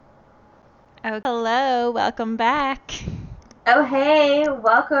Oh, hello, welcome back. Oh, hey,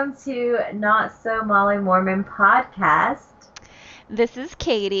 welcome to Not So Molly Mormon podcast. This is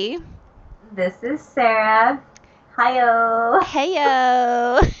Katie. This is Sarah. Hiyo.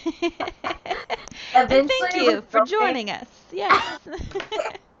 Heyo. And thank Eventually, we're you for going joining us. Yes.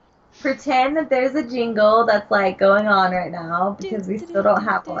 pretend that there's a jingle that's like going on right now Do, because we do, still do, don't do,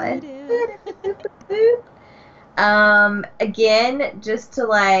 have do, one. do. Again, just to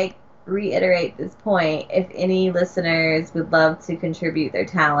like reiterate this point, if any listeners would love to contribute their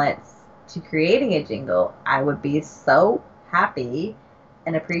talents to creating a jingle, I would be so happy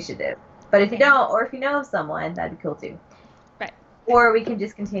and appreciative. But if you don't, or if you know of someone, that'd be cool too. Right. Or we can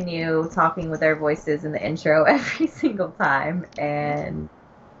just continue talking with our voices in the intro every single time, and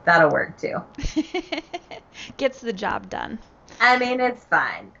that'll work too. Gets the job done. I mean, it's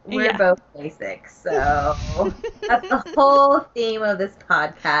fine. We're Yeah. both basic, so that's the whole theme of this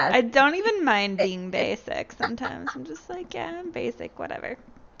podcast. I don't even mind being basic sometimes. I'm just like, yeah, I'm basic, whatever.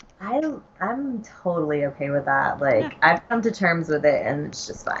 I'm totally okay with that. Like, Yeah. I've come to terms with it, and it's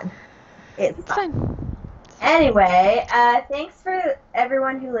just fine. It's fine. Fine. Anyway, thanks for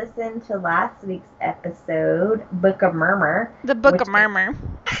everyone who listened to last week's episode, Book of Murmur. The Book of Murmur.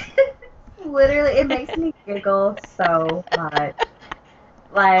 Literally, it makes me giggle so much.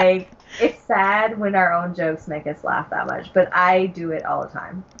 Like, it's sad when our own jokes make us laugh that much, but I do it all the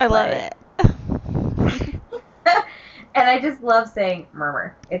time. I love it. And I just love saying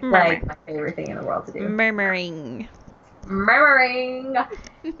murmur. It's Murmur. like my favorite thing in the world to do. Murmuring. Murmuring.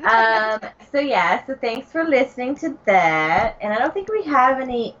 So thanks for listening to that. And I don't think we have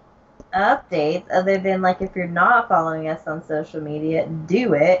any updates other than like if you're not following us on social media,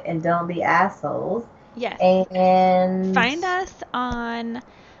 do it and don't be assholes. Yes. And Find us on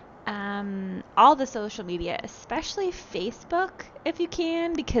all the social media, especially Facebook if you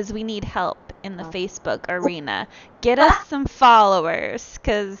can, because we need help in the Facebook arena. Get us some followers,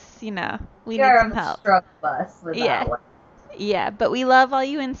 because, we need some help. Struggle bus with that one. Yeah, but we love all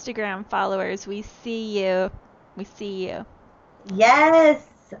you Instagram followers. We see you. We see you. Yes,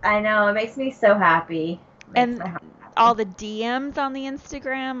 I know. It makes me so happy. And all the DMs on the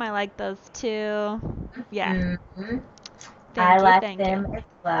Instagram, I like those too. Yeah. Mm-hmm. I like them as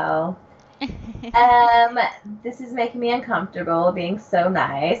well. This is making me uncomfortable being so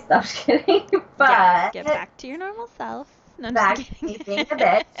nice. I'm just kidding. But yeah, get back to your normal self. No, I'm back just to being a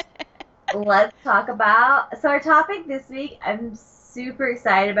bitch. Let's talk about. So our topic this week, I'm super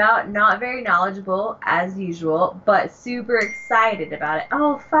excited about. Not very knowledgeable as usual, but super excited about it.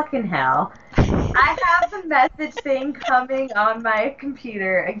 Oh fucking hell! I have the message thing coming on my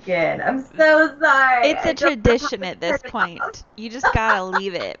computer again. I'm so sorry. It's a tradition at this point. You just gotta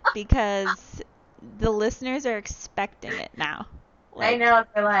leave it because the listeners are expecting it now. I know.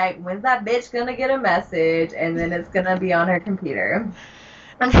 They're like, when's that bitch gonna get a message? And then it's gonna be on her computer.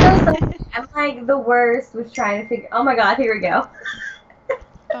 I'm so sorry. I'm like the worst with trying to figure. Oh my god, here we go.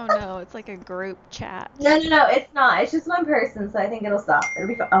 Oh no, it's like a group chat. No, it's not. It's just one person, so I think it'll stop. It'll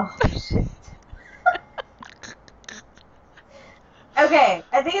be fine. Oh shit. Okay,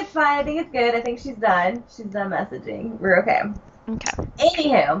 I think it's fine. I think it's good. I think she's done. She's done messaging. We're okay. Okay.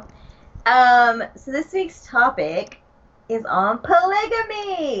 Anywho, so this week's topic is on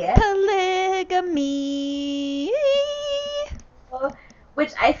polygamy. Polygamy.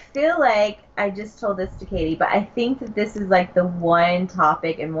 Which I feel like I just told this to Katie, but I think that this is like the one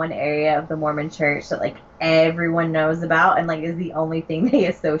topic in one area of the Mormon church that like everyone knows about and like is the only thing they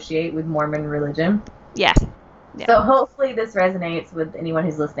associate with Mormon religion. Yeah. So hopefully this resonates with anyone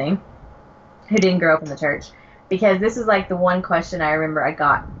who's listening who didn't grow up in the church. Because this is like the one question I remember I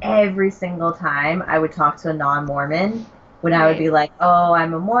got every single time I would talk to a non-Mormon. When I would be like, oh,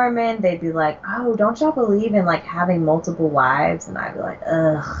 I'm a Mormon, they'd be like, oh, don't y'all believe in like having multiple wives? And I'd be like,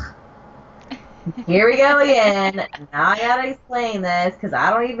 ugh. Here we go again. Now I gotta explain this because I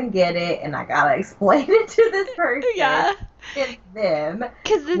don't even get it, and I gotta explain it to this person. Yeah. It's them.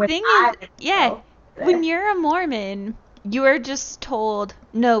 Because the thing is, when you're a Mormon, you are just told,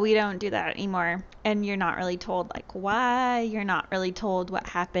 no, we don't do that anymore. And you're not really told, like, why. You're not really told what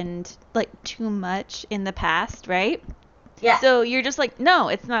happened, like, too much in the past, right? Yeah. So you're just like, no,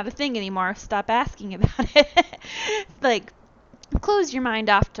 it's not a thing anymore. Stop asking about it. Like, close your mind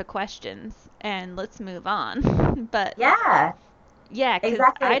off to questions and let's move on. But yeah, because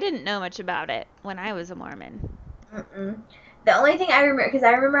exactly. I didn't know much about it when I was a Mormon. The only thing I remember, because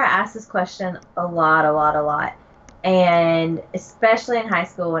I remember I asked this question a lot, and especially in high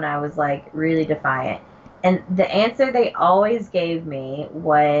school when I was like really defiant. And the answer they always gave me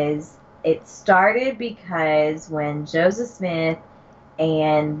was, it started because when Joseph Smith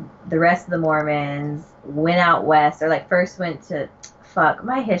and the rest of the Mormons went out west, or like first went to, fuck,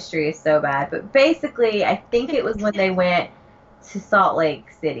 my history is so bad, but basically I think it was when they went to Salt Lake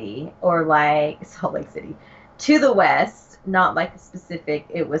City, or like Salt Lake City to the west, not like specific,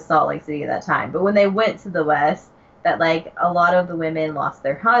 it was Salt Lake City at that time, but when they went to the west, that like a lot of the women lost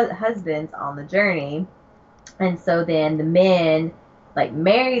their husbands on the journey, and so then the men like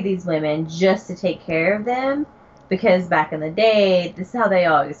marry these women just to take care of them, because back in the day, this is how they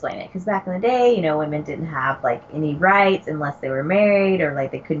always explain it, because back in the day, you know, women didn't have like any rights unless they were married, or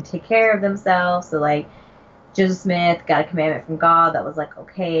like they couldn't take care of themselves. So like Joseph Smith got a commandment from God that was like,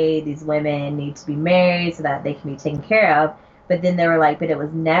 okay, these women need to be married so that they can be taken care of. But then they were like, but it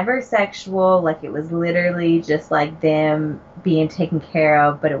was never sexual. Like it was literally just like them being taken care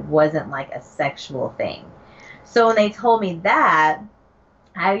of, but it wasn't like a sexual thing. So when they told me that,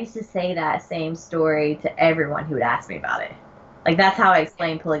 I used to say that same story to everyone who would ask me about it. Like that's how I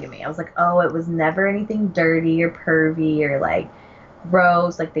explained polygamy. I was like, oh, it was never anything dirty or pervy or like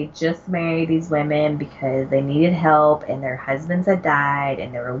gross. Like they just married these women because they needed help and their husbands had died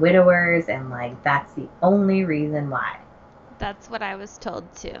and they were widowers, and like that's the only reason why. That's what I was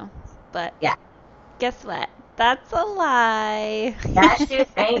told too. But Yeah, guess what? That's a lie. that shit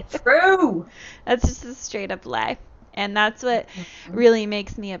ain't true. That's just a straight up lie. And that's what really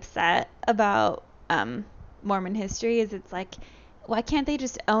makes me upset about Mormon history is it's like, why can't they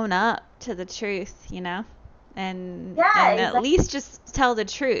just own up to the truth, you know? And Yeah, at exactly. least just tell the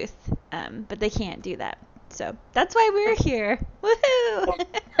truth. But they can't do that. So that's why we're here. Woohoo!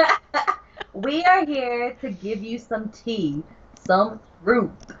 We are here to give you some tea, some truth.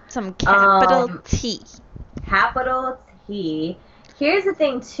 Some capital T. Capital T. Here's the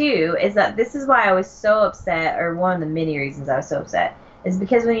thing too, is that this is why I was so upset, or one of the many reasons I was so upset, is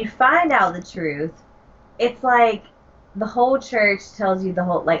because when you find out the truth, it's like the whole church tells you the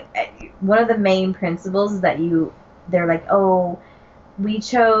whole, like, one of the main principles is that they're like, oh, we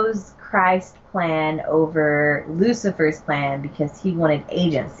chose Christ's plan over Lucifer's plan because he wanted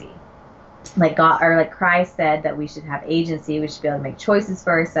agency. Like God, or like Christ said that we should have agency, we should be able to make choices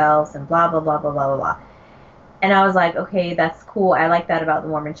for ourselves, and blah blah blah blah blah blah blah. And I was like, okay, that's cool. I like that about the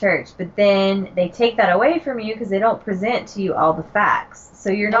Mormon church. But then they take that away from you because they don't present to you all the facts. So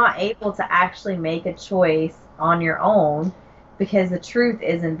you're not able to actually make a choice on your own because the truth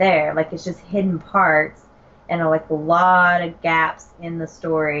isn't there. Like it's just hidden parts and like a lot of gaps in the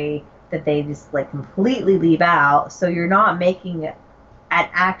story that they just like completely leave out. So you're not making an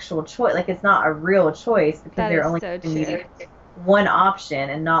actual choice. Like it's not a real choice because they're only giving you one option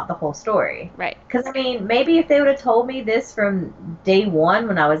and not the whole story. Right. Because I mean, maybe if they would have told me this from day one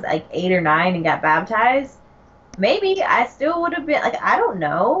when I was like 8 or 9 and got baptized, maybe I still would have been like, I don't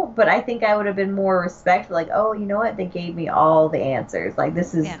know, but I think I would have been more respectful. Like, oh, you know what? They gave me all the answers. Like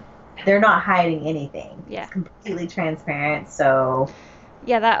this is, they're not hiding anything. Yeah. It's completely transparent. So.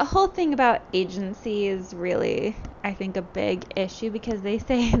 Yeah, that whole thing about agency is really, I think, a big issue because they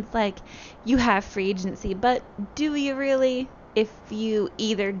say it's like you have free agency, but do you really? If you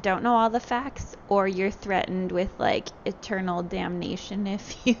either don't know all the facts or you're threatened with like eternal damnation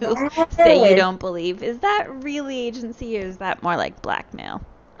if you say you don't believe, is that really agency or is that more like blackmail?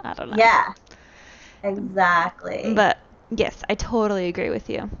 I don't know. Yeah, exactly. But yes, I totally agree with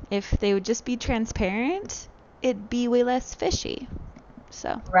you. If they would just be transparent, it'd be way less fishy.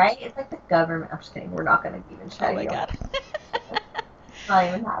 So. Right? It's like the government. I'm just kidding. We're not going to even try. Oh my god. It's not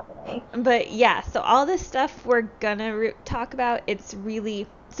even happening. But yeah, so all this stuff we're gonna talk about, it's really,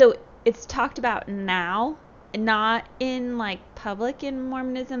 so it's talked about now, not in like public in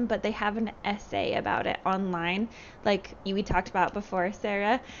Mormonism, but they have an essay about it online, like we talked about before,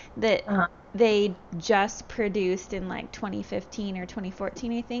 Sarah, that they just produced in like 2015 or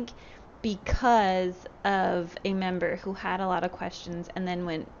 2014, I think, because of a member who had a lot of questions and then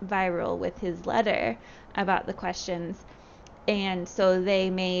went viral with his letter about the questions. And so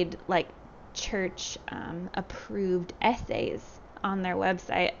they made like church approved essays on their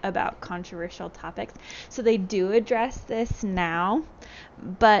website about controversial topics. So they do address this now,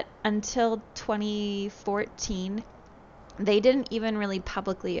 but until 2014, they didn't even really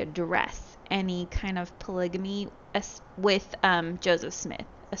publicly address any kind of polygamy with Joseph Smith,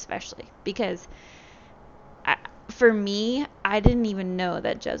 especially because for me, I didn't even know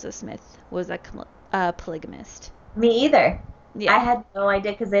that Joseph Smith was a polygamist. Me either. Yeah. I had no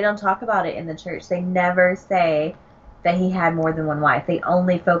idea because they don't talk about it in the church. They never say that he had more than one wife. They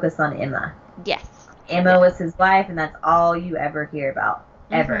only focus on Emma. Yes. Emma was his wife, and that's all you ever hear about,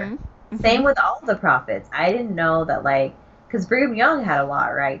 ever. Mm-hmm. Same with all the prophets. I didn't know that, like, because Brigham Young had a lot,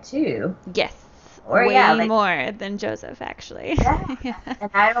 right, too? Yes. Or yeah, way like more than Joseph, actually. yeah. Yeah.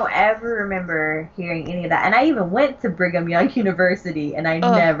 And I don't ever remember hearing any of that. And I even went to Brigham Young University, and I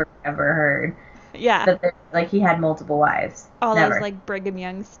Oh, never ever heard yeah. that like he had multiple wives. All those Never. like Brigham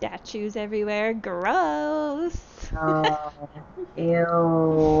Young statues everywhere. Gross. Oh,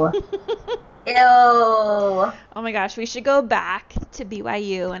 ew, ew. Oh my gosh, we should go back to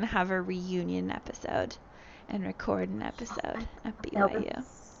BYU and have a reunion episode and record an episode at That was BYU.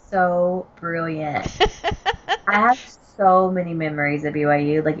 so brilliant. I have so many memories at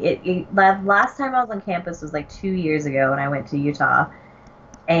BYU. Like last time I was on campus was like 2 years ago when I went to Utah,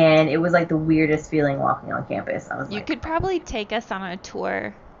 and it was like the weirdest feeling walking on campus. I was You like, could probably take us on a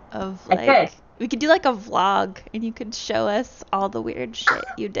tour of I could. we could do like a vlog and you could show us all the weird shit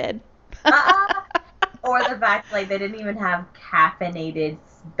you did. Uh-uh. Or the fact like they didn't even have caffeinated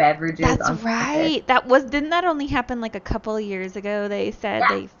beverages That's on campus. right. Didn't that only happen like a couple of years ago? They said Yeah.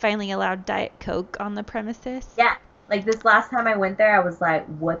 they finally allowed Diet Coke on the premises. Yeah. Like this last time I went there, I was like,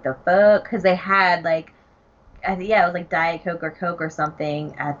 what the fuck? Because they had like, yeah, it was like Diet Coke or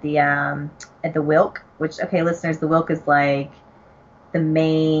something at the Wilk. Which, okay, listeners, the Wilk is like the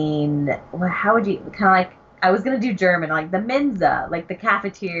main. Well, how would you kind of like? I was gonna do German, like the Mensa, like the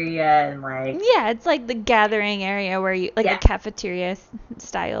cafeteria, and like Yeah, it's like the gathering area where you like yeah, a cafeteria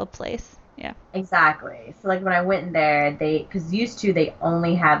style place. Yeah. exactly. So like when I went in there, because used to they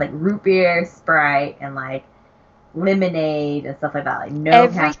only had like root beer, Sprite, and like lemonade and stuff like that. Like no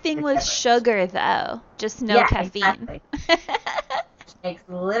Everything caffeinated was beverage. sugar though, just no Yeah, caffeine. exactly. Makes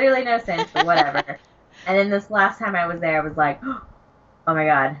literally no sense, but whatever. And then this last time I was there, I was like, oh my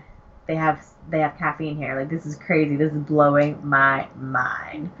god, they have caffeine here. Like this is crazy. This is blowing my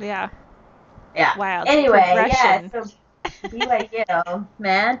mind. Yeah. Yeah. Wow. Anyway, yeah. Progression. So BYU,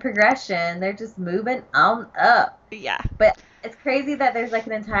 man, progression. They're just moving on up. Yeah. But it's crazy that there's like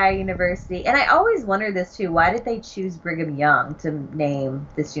an entire university. And I always wonder this too. Why did they choose Brigham Young to name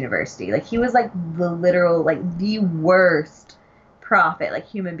this university? Like he was like the literal, like the worst prophet, like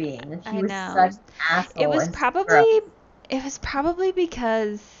human being. Like he I was know. such an asshole. It was and probably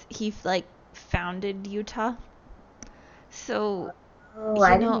because he like founded Utah. So, oh,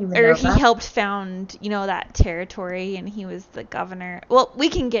 I didn't even or know he that. helped found, that territory and he was the governor. Well, we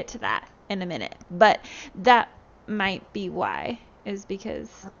can get to that in a minute, but that might be why, is because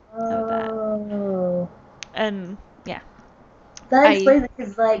of that. Oh, And yeah, that explains it.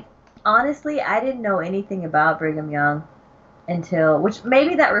 Because like honestly, I didn't know anything about Brigham Young until, which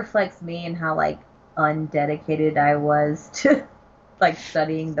maybe that reflects me and how like undedicated I was to like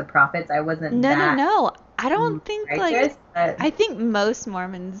studying the prophets. I wasn't no. I don't think righteous, I think most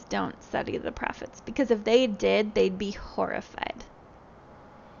Mormons don't study the prophets because if they did, they'd be horrified.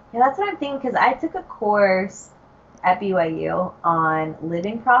 yeah, that's what I'm thinking. Because I took a course at BYU on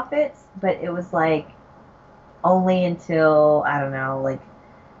living prophets, but it was like only until I don't know, like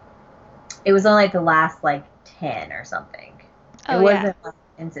it was only like the last like 10 or something. Oh, it wasn't yeah.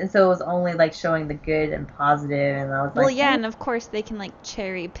 and so it was only like showing the good and positive, and I was Well, like, yeah, oh. and of course they can like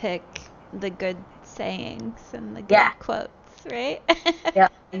cherry pick the good sayings and the good Yeah. quotes, right?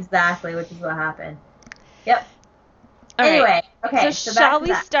 Yep, exactly, which is what happened. Yep. All right. Anyway, okay, So so back shall to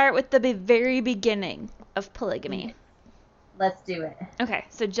we that. start with the very beginning of polygamy? Let's do it. Okay,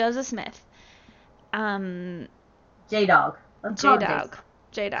 so Joseph Smith. J-Dog. Let's call him J-Dog.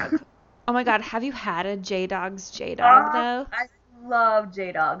 J-Dog. Oh my God, have you had a J-Dog's J-Dog though? I love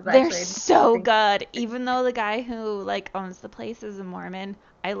J-Dogs, They're actually. so good. Even though the guy who like owns the place is a Mormon,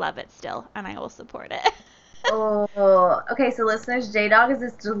 I love it still, and I will support it. Oh, okay, so listeners, J-Dog is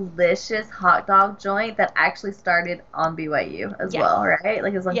this delicious hot dog joint that actually started on BYU as Yes. well, right?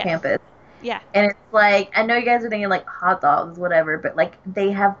 Like it's on Yes. campus. Yeah. And it's like, I know you guys are thinking like hot dogs, whatever, but like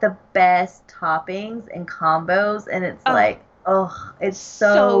they have the best toppings and combos, and it's like, oh, it's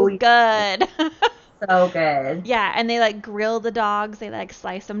so good. so good. Yeah, and they like grill the dogs. They like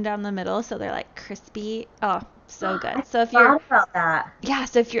slice them down the middle so they're like crispy. Oh, so good. So if you're Thought about that. Yeah,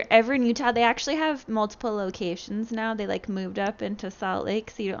 so if you're ever in Utah, they actually have multiple locations now. They like moved up into Salt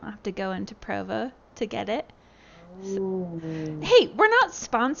Lake, so you don't have to go into Provo to get it. Ooh. Hey, we're not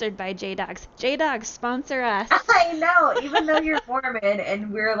sponsored by J-Dogs. J-Dogs, sponsor us. I know, even though you're Mormon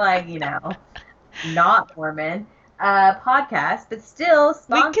and we're like, not Mormon podcast, but still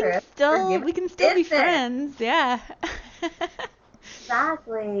sponsor. We can still be friends. Yeah.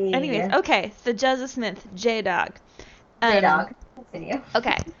 Exactly. Anyways, okay, so Joseph Smith, J-Dog. J-Dog. Continue.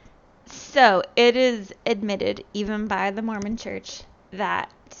 Okay. So it is admitted, even by the Mormon Church, that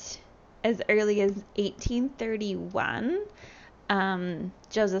as early as 1831,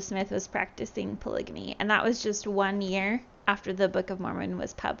 Joseph Smith was practicing polygamy. And that was just 1 year after the Book of Mormon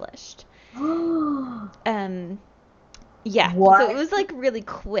was published. Um, yeah, so it What? was like really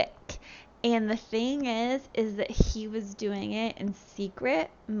quick. And the thing is that he was doing it in secret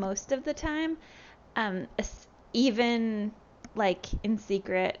most of the time, um, even like in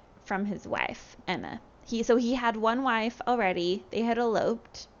secret from his wife, Emma. He had one wife already. They had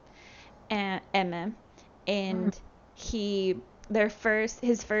eloped, and Emma, Mhm. and he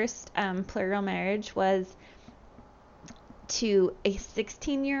his first plural marriage was to a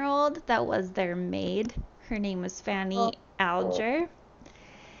 16-year-old that was their maid. Her name was Fanny Oh. Alger,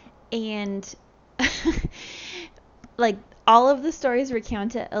 and like all of the stories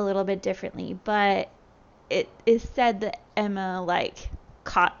recount it a little bit differently, but it is said that Emma like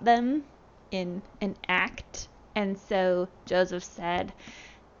caught them in an act, and so Joseph said,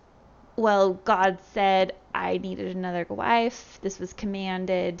 well, God said I needed another wife. This was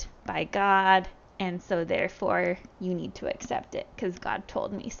commanded by God, and so therefore you need to accept it because God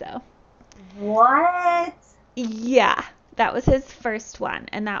told me so. What? Yeah, that was his first one,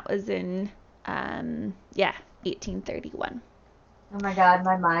 and that was in, yeah, 1831. Oh my God,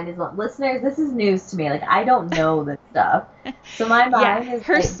 my mind is blown. Listeners, this is news to me. Like, I don't know this stuff. So my Yeah, mind is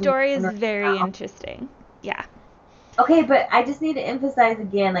her like blown story is right very now. interesting. Yeah. Okay, but I just need to emphasize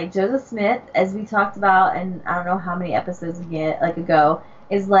again, like Joseph Smith, as we talked about, and I don't know how many episodes again, like ago,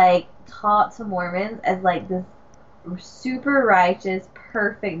 is like taught to Mormons as like this super righteous,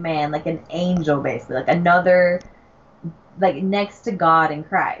 perfect man, like an angel, basically, like another, like next to God in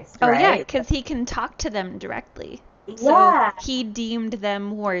Christ, Oh, yeah, right? because he can talk to them directly. So Yeah. he deemed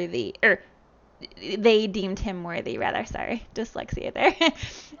them worthy, or they deemed him worthy, rather. Sorry, dyslexia there.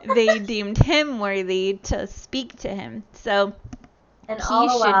 They deemed him worthy to speak to him. So And all he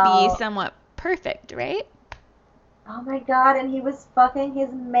the should be while, somewhat perfect, right? oh my God, and he was fucking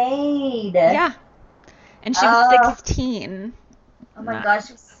his maid. Yeah. And she was Uh, 16. oh my Not. gosh,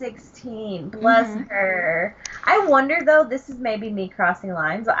 she was 16. Bless Mm-hmm. her. I wonder though, this is maybe me crossing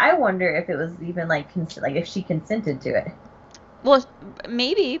lines, but I wonder if it was even like like if she consented to it. Well,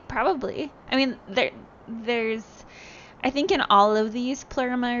 maybe, probably. I mean, there's I think in all of these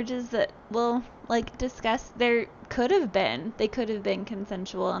plural marriages that we'll like discuss, they could have been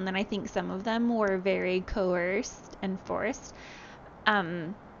consensual, and then I think some of them were very coerced and forced.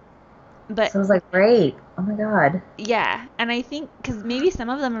 Um, but So it was like rape. Oh my God. yeah, and I think because maybe some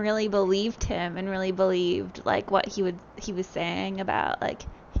of them really believed him and really believed like what he was saying about like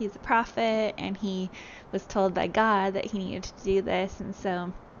he's a prophet and he was told by God that he needed to do this, and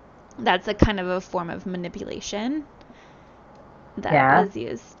so that's a kind of a form of manipulation that Yeah. was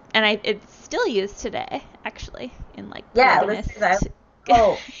used, and it's still used today, actually, in like Yeah, listeners, I polygamist.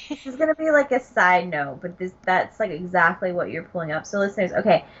 hope this is gonna be like a side note, but that's like exactly what you're pulling up. So listeners,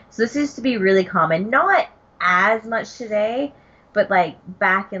 okay, so this used to be really common, not as much today, but like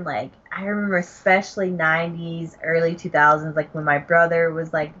back in like I remember especially 90s, early 2000s, like when my brother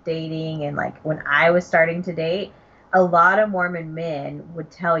was like dating and like when I was starting to date, a lot of Mormon men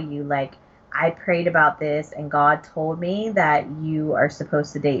would tell you like I prayed about this and God told me that you are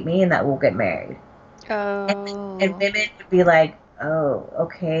supposed to date me and that we'll get married. And, and Oh, women would be like, oh,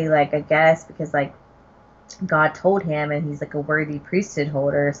 okay, like I guess because like God told him and he's like a worthy priesthood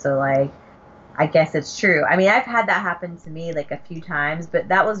holder, so like I guess it's true. I mean, I've had that happen to me like a few times, but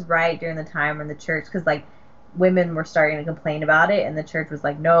that was right during the time when the church, because like women were starting to complain about it, and the church was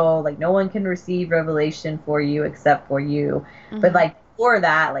like no one can receive revelation for you except for you. But mm-hmm. like before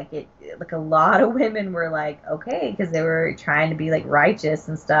that, like a lot of women were like okay because they were trying to be like righteous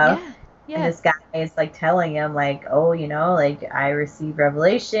and stuff. Yeah, And yeah. this guy is like telling him like, oh, like I received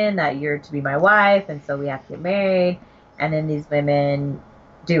revelation that you're to be my wife, and so we have to get married. And then these women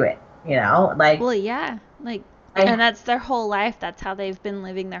do it, like Well, yeah, like, and I that's their whole life. That's how they've been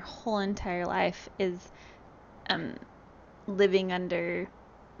living their whole entire life is um living under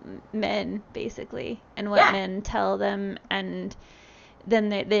men basically and what yeah, men tell them, and then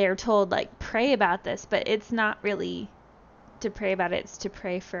they are told like pray about this, but it's not really to pray about it, it's to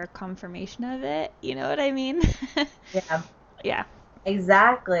pray for a confirmation of it, you know what I mean? yeah, Yeah.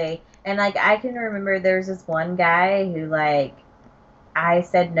 exactly. And like I can remember there's this one guy who like I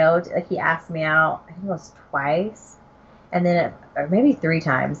said no to, like he asked me out, I think it was twice, and then or maybe three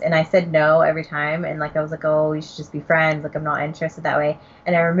times, and I said no every time, and like I was like, oh, we should just be friends, like I'm not interested that way.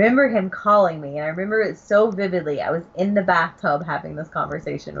 And I remember him calling me, and I remember it so vividly. I was in the bathtub having this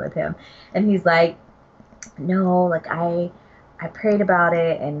conversation with him, and he's like, no, like I prayed about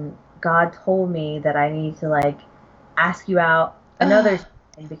it, and God told me that I need to like ask you out another Ugh.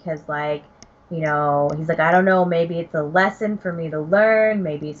 time because like he's like, I don't know, maybe it's a lesson for me to learn,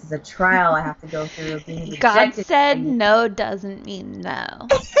 maybe it's just a trial I have to go through of being God rejected by said you. no doesn't mean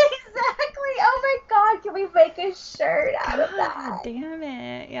no. Exactly. can we make a shirt out of God that? damn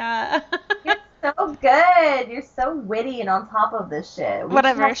it. Yeah. You're so good. You're so witty and on top of this shit. We should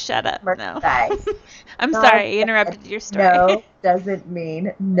Whatever, have shut up. No. merchandise. I'm God sorry, I said interrupted your story. no doesn't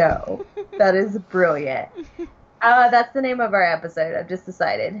mean no. That is brilliant. That's the name of our episode. I've just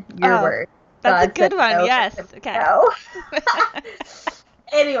decided. Your Oh, word. That's a God good said one, no yes. doesn't mean Okay. no.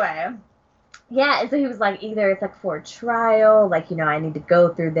 Anyway. Yeah, and so he was like, either it's like for a trial, like, I need to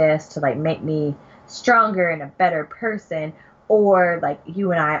go through this to like make me stronger and a better person, or like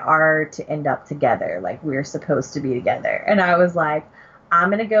you and I are to end up together, like we're supposed to be together. And I was like, I'm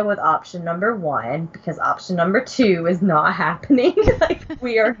gonna go with option number 1 because option number 2 is not happening. Like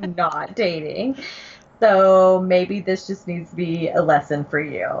we are not dating. So maybe this just needs to be a lesson for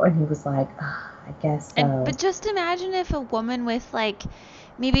you. And he was like, I guess so. But just imagine if a woman with like,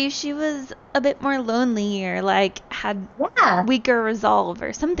 maybe she was a bit more lonely or like had weaker resolve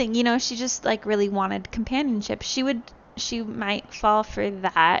or something, she just like really wanted companionship. She might fall for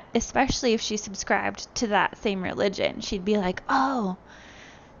that, especially if she subscribed to that same religion. She'd be like, oh,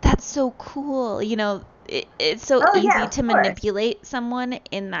 that's so cool. It's so easy to manipulate someone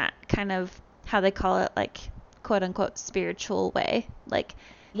in that kind of, how they call it, like, quote unquote, spiritual way. Like,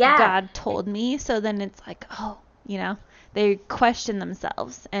 God told me. So then it's like, oh, they question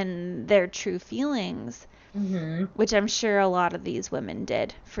themselves and their true feelings, which I'm sure a lot of these women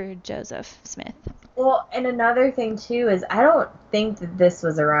did for Joseph Smith. Well, and another thing, too, is I don't think that this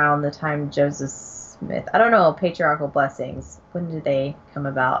was around the time Joseph Smith. I don't know, patriarchal blessings. When did they come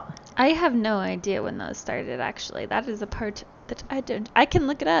about? I have no idea when those started, actually. That is a part that I can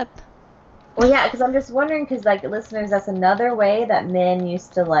look it up. Well, yeah, because I'm just wondering, because, like, listeners, that's another way that men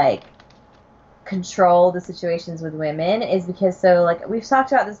used to, like, control the situations with women, is because, so, like, we've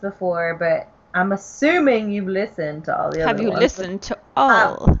talked about this before, but I'm assuming you've listened to all the other ones. Have you listened to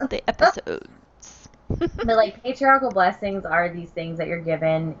all the episodes? But, like, patriarchal blessings are these things that you're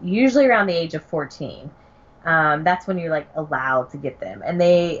given usually around the age of 14. That's when you're, like, allowed to get them. And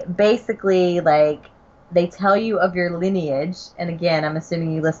they basically, like, they tell you of your lineage. And again, I'm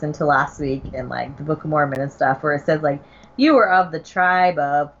assuming you listened to last week in, like, the Book of Mormon and stuff, where it says, like, you were of the tribe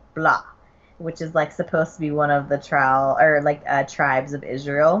of blah, which is, like, supposed to be one of the tribes of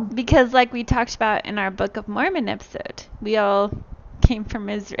Israel. Because, like we talked about in our Book of Mormon episode, we all came from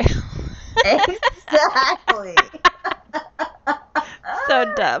Israel. Exactly.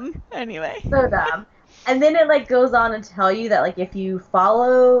 So dumb. Anyway. So dumb. And then it, like, goes on to tell you that, like, if you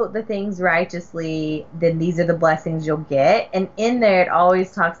follow the things righteously, then these are the blessings you'll get. And in there, it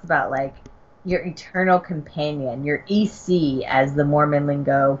always talks about, like, your eternal companion, your EC, as the Mormon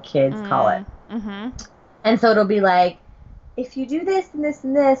lingo kids call it. Mm-hmm. And so it'll be like, if you do this and this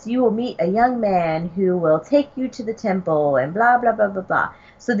and this, you will meet a young man who will take you to the temple and blah, blah, blah, blah, blah.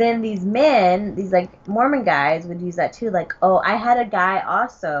 So then these men, these, like, Mormon guys would use that too. Like, oh, I had a guy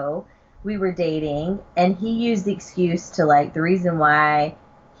also we were dating, and he used the excuse to, like, the reason why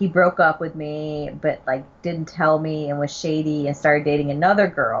he broke up with me but, like, didn't tell me and was shady and started dating another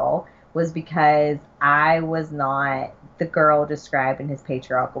girl was because I was not the girl described in his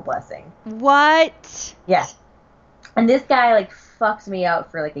patriarchal blessing. What? Yeah. And this guy, like, fucked me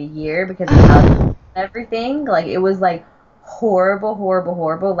up for, like, a year because of everything. Like, it was, like, horrible, horrible,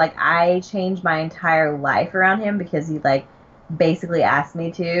 horrible. Like, I changed my entire life around him because he, like, basically asked me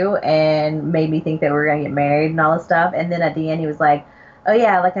to and made me think that we were going to get married and all this stuff. And then at the end, he was like, oh,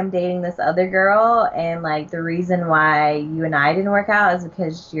 yeah, like, I'm dating this other girl, and, like, the reason why you and I didn't work out is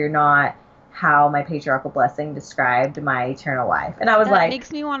because you're not how my patriarchal blessing described my eternal life. And I was like... That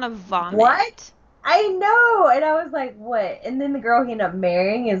makes me want to vomit. What? I know! And I was like, what? And then the girl he ended up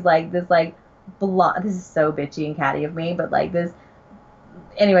marrying is, like, this, like, blonde... This is so bitchy and catty of me, but, like, this...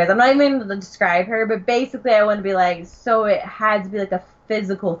 Anyways, I'm not even going to describe her, but basically I want to be like, so it had to be, like, a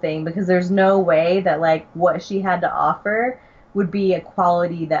physical thing, because there's no way that, like, what she had to offer would be a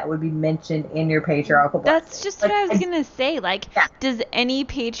quality that would be mentioned in your patriarchal blessing. That's just what I was going to say. Like, does any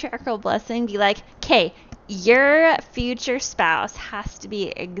patriarchal blessing be like, okay, your future spouse has to be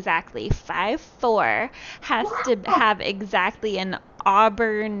exactly 5'4", has to have exactly an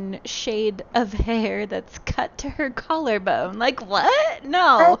auburn shade of hair that's cut to her collarbone. Like, what?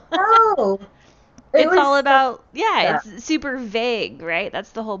 No. No. It's all about, it's super vague, right?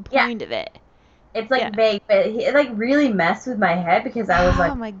 That's the whole point of it. It's, like, vague, but it, like, really messed with my head because I was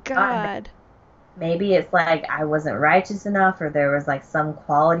like, oh my God. Maybe it's, like, I wasn't righteous enough, or there was, like, some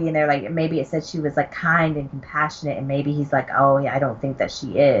quality in there. Like, maybe it said she was, like, kind and compassionate, and maybe he's like, oh, yeah, I don't think that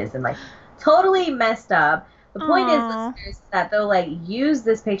she is. And, like, totally messed up. The point is, listeners, that they'll, like, use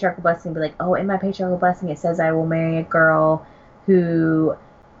this patriarchal blessing and be like, oh, in my patriarchal blessing it says I will marry a girl who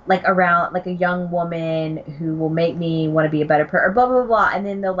like around like a young woman who will make me want to be a better person, or blah blah blah, and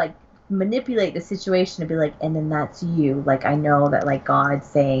then they'll like manipulate the situation to be like, and then that's you. Like I know that like God's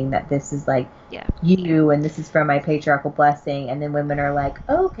saying that this is like Yeah. you, and this is from my patriarchal blessing, and then women are like,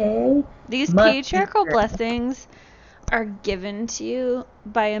 okay, These must be patriarchal true. blessings are given to you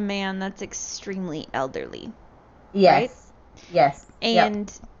by a man that's extremely elderly, right? Yes, yes, yep,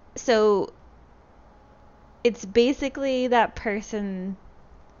 And so it's basically that person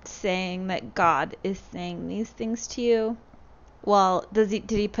saying that God is saying these things to you. Well, did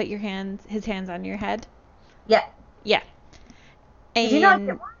he put his hands on your head? yep. Yeah. Did you not get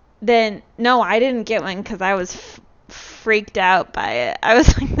And one? then no, I didn't get one because I was freaked out by it. I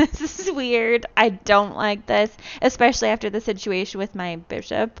was like, this is weird. I don't like this, especially after the situation with my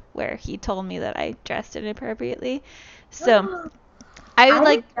bishop where he told me that I dressed inappropriately. So I would I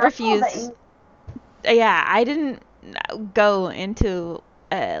like didn't know that refuse. you. Yeah, I didn't go into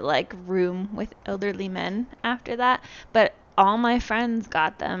a like room with elderly men after that, but all my friends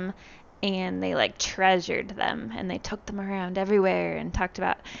got them and they like treasured them and they took them around everywhere and talked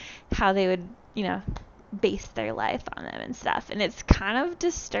about how they would, base their life on them and stuff. And it's kind of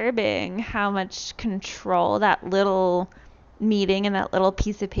disturbing how much control that little meeting and that little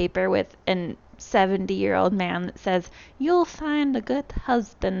piece of paper with an 70-year-old man that says, "You'll find a good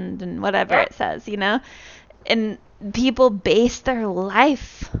husband," and whatever Yeah, it says, And people base their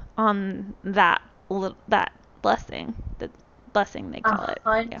life on that blessing, the blessing they a call it.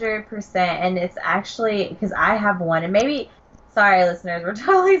 Yeah. 100%. And it's actually because I have one, and maybe, sorry, listeners, we're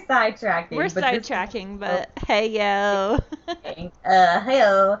totally We're sidetracking, but this is sidetracking, so but hey yo. interesting.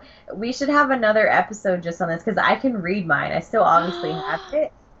 Hey, we should have another episode just on this because I can read mine. I still obviously have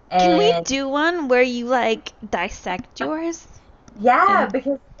it, Can we and do one where you like dissect yours? yeah, And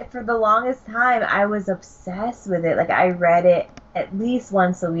because for the longest time I was obsessed with it. Like I read it at least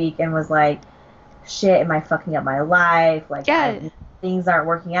once a week and was like, shit, am I fucking up my life? Like yeah, things aren't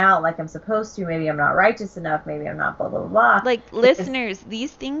working out like I'm supposed to. Maybe I'm not righteous enough. Maybe I'm not blah blah blah. like Because listeners,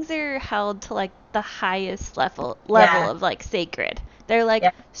 these things are held to like the highest level yeah, of like sacred. They're like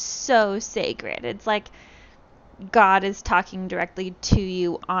yeah, so sacred. It's like God is talking directly to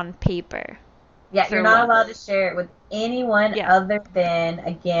you on paper yeah, you're for not one. allowed to share it with anyone Yeah. other than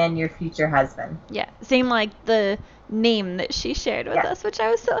again your future husband. Yeah. Same like the name that she shared with Yeah. us, which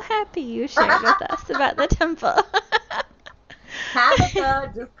I was so happy you shared with us about the temple.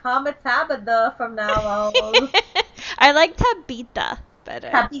 Tabitha, just call me Tabitha from now on. I like Tabitha better.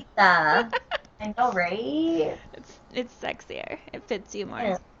 Tabitha. I know, right? It's sexier. It fits you more.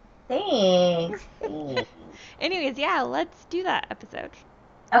 Yeah. Thanks. Thanks. Anyways, yeah, let's do that episode.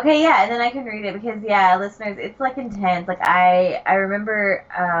 Okay, yeah, and then I can read it because yeah, listeners, it's like intense. Like I remember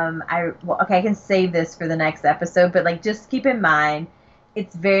okay, I can save this for the next episode, but like just keep in mind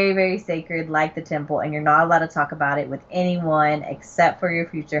it's very very sacred like the temple, and you're not allowed to talk about it with anyone except for your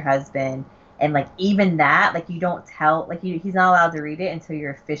future husband. And like even that, like you don't tell like he's not allowed to read it until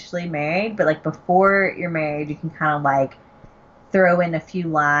you're officially married, but like before you're married, you can kind of like throw in a few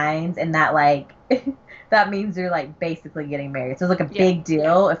lines, and that like that means you're like basically getting married. So it's like a Yeah. big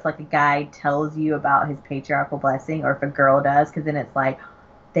deal if like a guy tells you about his patriarchal blessing, or if a girl does, because then it's like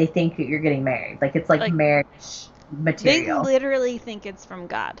they think that you're getting married. Like it's like Like marriage they material. literally think it's from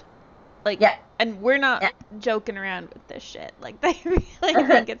God. Like Yeah, and we're not yeah. joking around with this shit. Like they really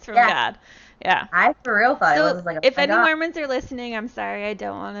think it's from Yeah, God. Yeah. I for real thought it was. I So was like, oh if my any god. Mormons are listening, I'm sorry I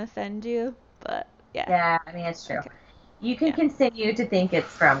don't want to offend you, but yeah. Yeah, I mean it's true. Okay. You can Yeah. continue to think it's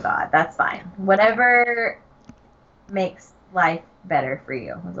from God. That's fine. Whatever makes life better for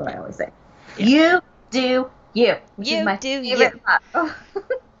you. That's what I always say. Yeah. You do you, which is You my do you. favorite part.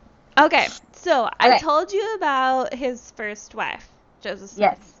 Okay. So I Okay. told you about his first wife, Joseph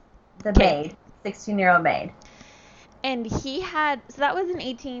Yes, Smith. the Okay. maid, 16-year-old maid. And he had, so that was in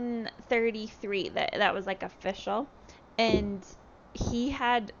 1833 that was like official. And he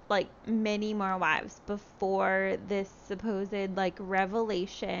had like many more wives before this supposed like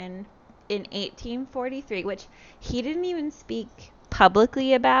revelation in 1843, which he didn't even speak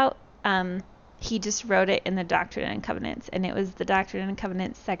publicly about. He just wrote it in the Doctrine and Covenants, and it was the Doctrine and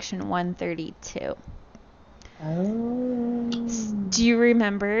Covenants section 132. Oh. Do you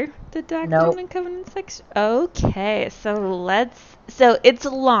remember the Doctrine Nope. and Covenants section? Okay, so it's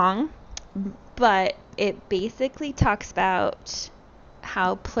long, but it basically talks about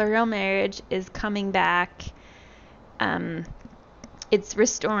how plural marriage is coming back. It's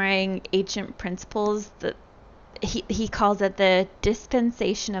restoring ancient principles that he calls it the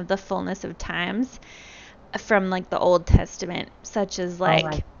dispensation of the fullness of times from like the Old Testament, such as Oh my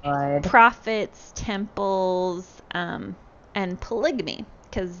like god. prophets, temples, and polygamy.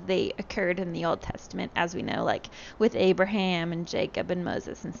 because they occurred in the Old Testament, as we know, like with Abraham and Jacob and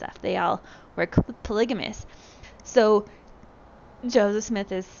Moses and stuff. They all were polygamous. So Joseph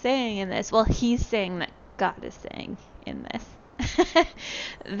Smith is saying in this, well, he's saying that God is saying in this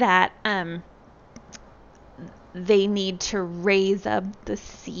that they need to raise up the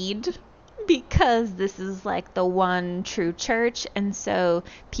seed, because this is like the one true church, and so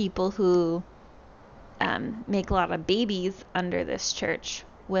people who make a lot of babies under this church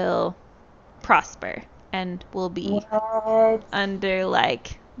will prosper and will be under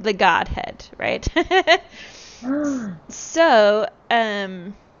like the Godhead, right? So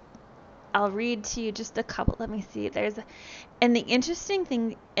I'll read to you just a couple. Let me see. And the interesting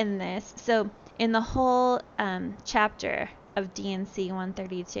thing in this, so in the whole chapter of D&C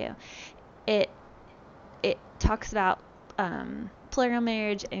 132, it talks about plural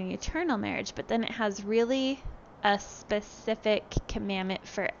marriage and eternal marriage, but then it has really a specific commandment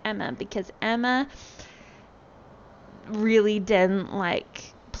for Emma, because Emma really didn't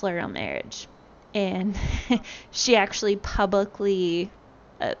like plural marriage, and she actually publicly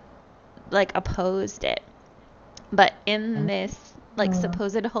opposed it. But in this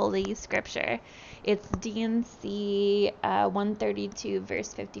supposed holy scripture, it's D&C 132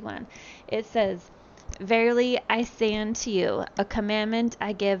 verse 51. It says, "Verily I say unto you, a commandment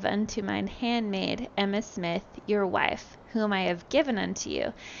I give unto mine handmaid Emma Smith, your wife, whom I have given unto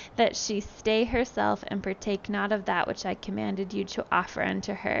you, that she stay herself and partake not of that which I commanded you to offer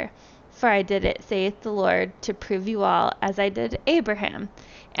unto her. For I did it, saith the Lord, to prove you all, as I did Abraham,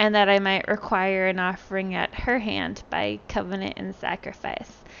 and that I might require an offering at her hand by covenant and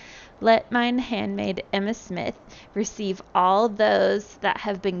sacrifice. Let mine handmaid Emma Smith receive all those that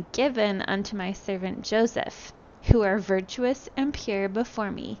have been given unto my servant Joseph, who are virtuous and pure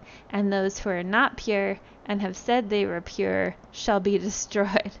before me, and those who are not pure and have said they were pure shall be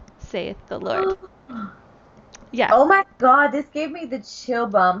destroyed, saith the Lord." Yeah. Oh my God, this gave me the chill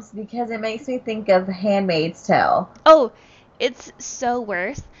bumps because it makes me think of Handmaid's Tale. Oh, it's so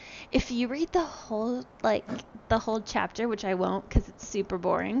worse. If you read the whole chapter, which I won't because it's super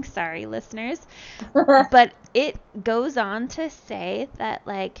boring, sorry listeners, but it goes on to say that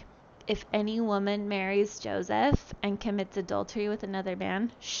if any woman marries Joseph and commits adultery with another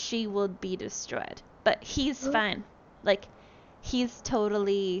man, she will be destroyed. But he's fine. He's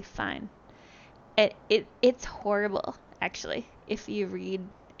totally fine. It's horrible, actually, if you read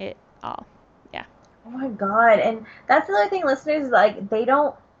it all. Yeah. Oh my God. And that's the other thing, listeners, is they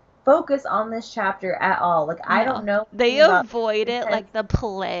don't focus on this chapter at all. I don't know. They avoid it like the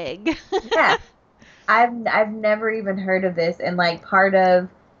plague. Yeah. I've never even heard of this. And part of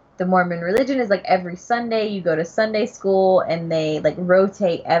the Mormon religion is every Sunday you go to Sunday school, and they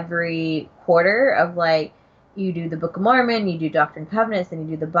rotate every quarter of you do the Book of Mormon, you do Doctrine and Covenants, and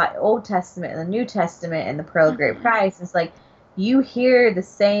you do the Old Testament and the New Testament and the Pearl of Great Price. It's you hear the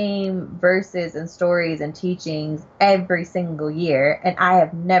same verses and stories and teachings every single year, and I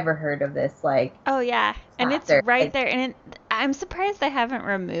have never heard of this. Oh yeah, and it's right there, and I'm surprised they haven't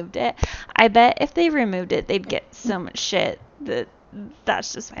removed it. I bet if they removed it, they'd get so much shit.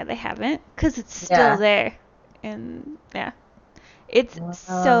 That's just why they haven't, because it's still there, and yeah, it's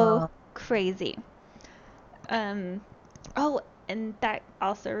so crazy. Oh, and that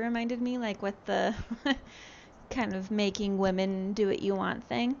also reminded me, with the kind of making women do what you want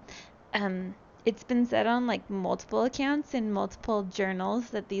thing. It's been said on multiple accounts in multiple journals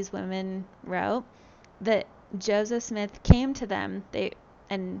that these women wrote that Joseph Smith came to them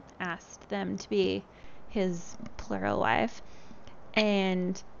and asked them to be his plural wife,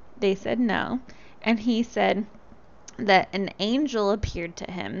 and they said no. And he said that an angel appeared to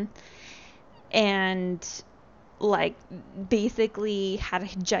him and basically had a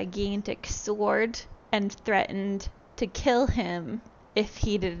gigantic sword and threatened to kill him if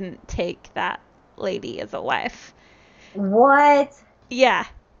he didn't take that lady as a wife. What? Yeah.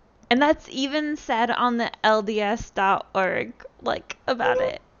 And that's even said on the LDS.org, about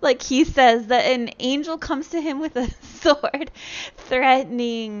it. He says that an angel comes to him with a sword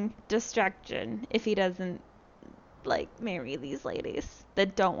threatening destruction if he doesn't, marry these ladies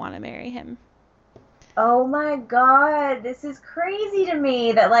that don't want to marry him. Oh my God, this is crazy to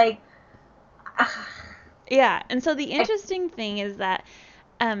me that Yeah, and so the interesting thing is that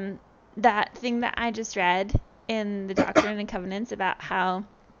that thing that I just read in the Doctrine and Covenants about how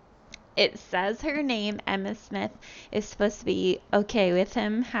it says her name, Emma Smith, is supposed to be okay with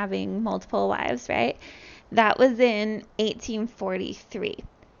him having multiple wives, right? That was in 1843.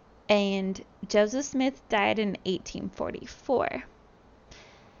 And Joseph Smith died in 1844.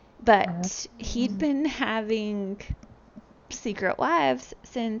 But he'd been having secret wives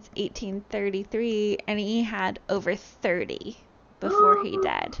since 1833, and he had over 30 before he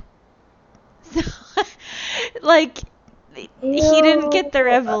died. So, like, he didn't get the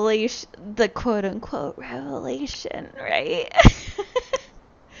revelation, the quote-unquote revelation, right?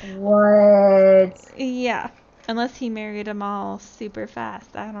 What? Yeah. Unless he married them all super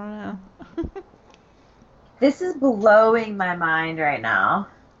fast. I don't know. This is blowing my mind right now.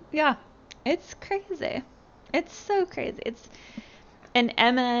 Yeah. It's crazy. It's so crazy. And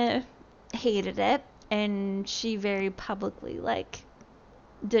Emma hated it, and she very publicly, like,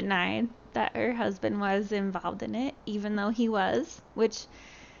 denied that her husband was involved in it, even though he was, which,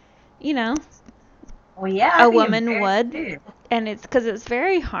 you know, Well, yeah, a I'd be woman embarrassed would. too. And it's because it's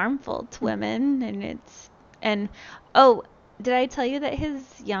very harmful to women, and oh, did I tell you that his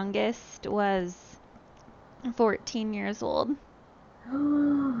youngest was 14 years old?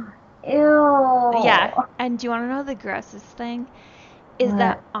 Ew. Yeah. And do you want to know the grossest thing? Is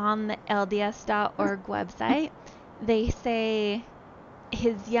that What? on the LDS.org website, they say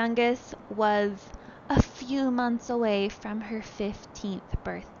his youngest was a few months away from her 15th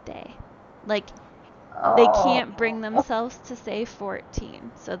birthday. Like, they can't bring Oh. themselves to say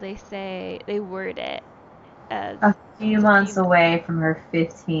 14, so they word it as A few months away from her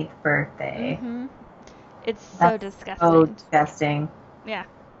 15th birthday. Mm-hmm. It's so That's so disgusting. disgusting. Yeah.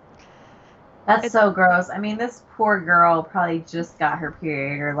 That's so gross. I mean, this poor girl probably just got her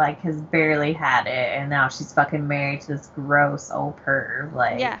period or, like, has barely had it, and now she's fucking married to this gross old perv.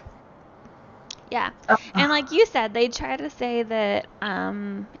 Like, Yeah. Yeah. ugh. And like you said, they try to say that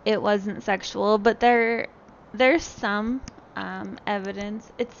it wasn't sexual, but there's some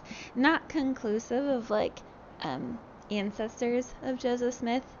evidence. It's not conclusive of like ancestors of Joseph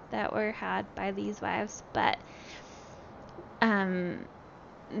Smith that were had by these wives, but um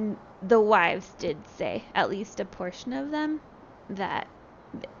the wives did say, at least a portion of them, that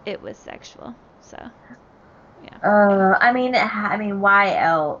it was sexual. So, yeah. I mean, why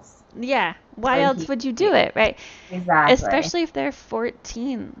else? Yeah. Why Would else he would you do it, right? Exactly. Especially if they're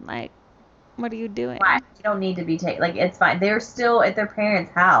 14. Like, what are you doing? Why? You don't need to be taken. Like, it's fine. They're still at their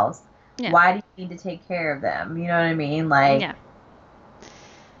parents' house. Yeah. Why do you need to take care of them? You know what I mean? Like, Yeah.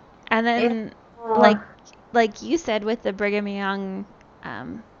 And then, like you said with the Brigham Young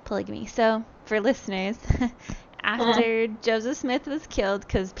polygamy. So, for listeners, after Joseph Smith was killed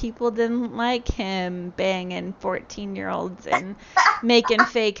because people didn't like him banging 14-year-olds and making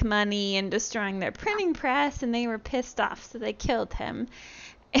fake money and destroying their printing press, and they were pissed off, so they killed him.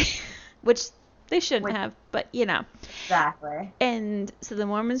 Which they shouldn't have, but you know. Exactly. And so the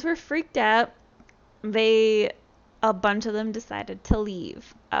Mormons were freaked out. A bunch of them decided to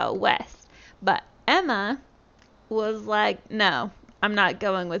leave west. But Emma was like, no, I'm not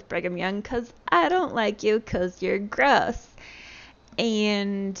going with Brigham Young because I don't like you because you're gross.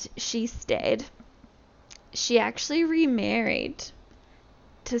 And she stayed. She actually remarried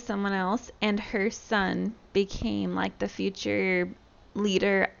to someone else, and her son became like the future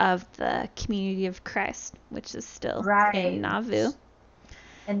leader of the Community of Christ, which is still in Nauvoo.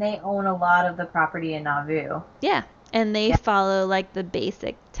 And they own a lot of the property in Nauvoo. Yeah, and they follow like the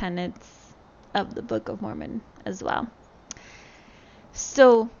basic tenets of the Book of Mormon as well.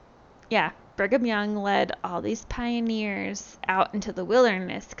 So, yeah, Brigham Young led all these pioneers out into the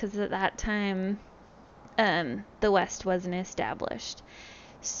wilderness because at that time the West wasn't established.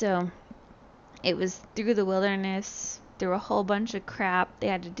 So it was through the wilderness, through a whole bunch of crap. They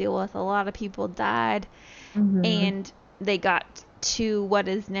had to deal with a lot of people died, and they got to what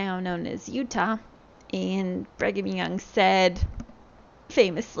is now known as Utah. And Brigham Young said,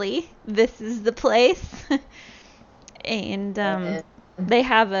 famously, "This is the place." And they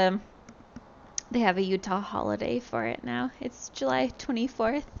have a Utah holiday for it now. It's July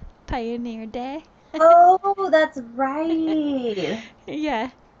 24th, Pioneer Day. Oh, that's right. Yeah.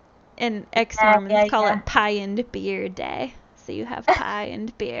 And ex-Mormons call it Pie and Beer Day. So you have pie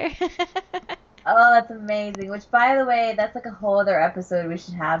and beer. Oh, that's amazing. Which, by the way, that's like a whole other episode we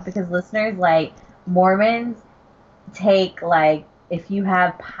should have because listeners, like, Mormons take, like, if you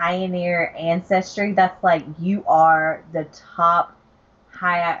have pioneer ancestry, that's like you are the top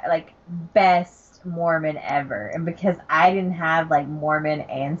best Mormon ever. And because I didn't have like Mormon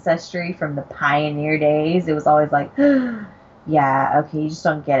ancestry from the pioneer days, it was always like, yeah, okay, you just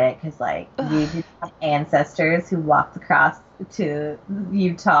don't get it because like you did have ancestors who walked across to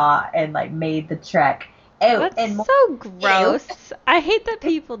Utah and like made the trek. That's so gross. I hate that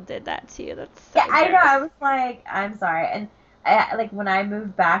people did that to you. That's so gross. I know. I was like, I'm sorry. And like when I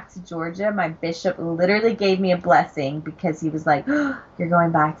moved back to Georgia, my bishop literally gave me a blessing because he was like, "You're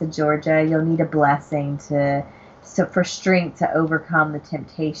going back to Georgia. You'll need a blessing to so for strength to overcome the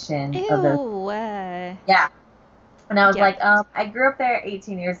temptation of those. Ew. Yeah. And I was Yeah. like, I grew up there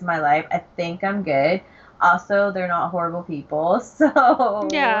 18 years of my life. I think I'm good. Also, they're not horrible people. So,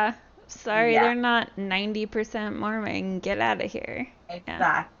 Yeah. Sorry, yeah, they're not 90% Mormon. Get out of here. Yeah.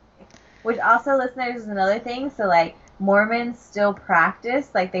 exactly. Which also, listeners, is another thing. So, like, Mormons still practice,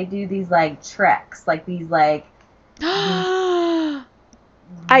 like, they do these, like, treks, like, these,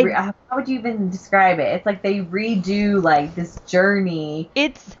 I how would you even describe it? It's like they redo, like, this journey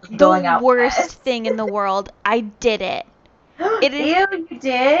It's the going out worst west. thing in the world. I did it. It is, Ew, you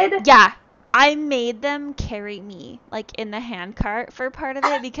did? yeah. I made them carry me like in the handcart for part of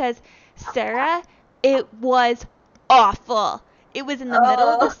it because Sarah, it was awful. It was in the middle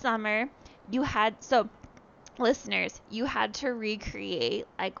of the Oh, summer. You had so listeners, you had to recreate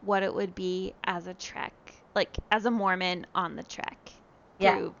like what it would be as a trek, like as a Mormon on the trek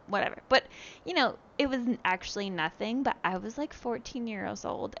yeah. through whatever. But it was actually nothing. But I was like 14 years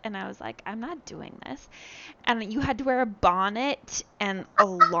old, and I was like, I'm not doing this. And you had to wear a bonnet and a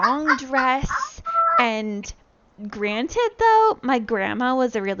long dress. And granted, though, my grandma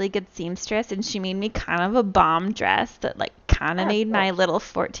was a really good seamstress, and she made me kind of a bomb dress that like kind of Oh, made my cool. little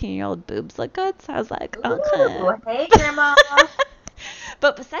 14-year-old boobs look good. So I was like, okay. Ooh, hey, Grandma.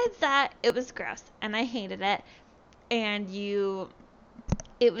 But besides that, it was gross, and I hated it. And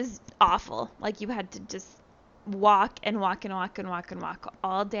it was awful. Like you had to just walk and walk and walk and walk and walk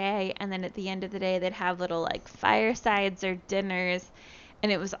all day, and then at the end of the day they'd have little like firesides or dinners,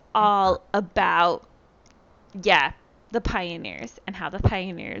 and it was all about, yeah, the pioneers and how the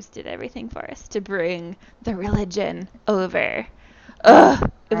pioneers did everything for us to bring the religion over.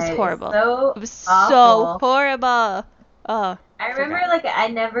 Ugh, it was It's horrible. so It was so awful. horrible. Oh, I remember, forgot. like, I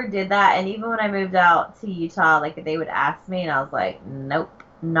never did that, and even when I moved out to Utah, like, they would ask me, and I was like, nope,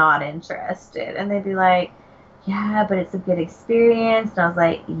 not interested. And they'd be like, yeah, but it's a good experience. And I was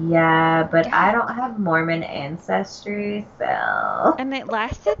like, yeah, but Yeah. I don't have Mormon ancestry, so. And it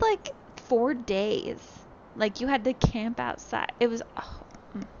lasted like 4 days. Like you had to camp outside. It was,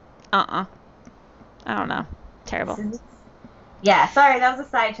 uh-uh. I don't know. This Terrible. is, yeah, sorry, that was a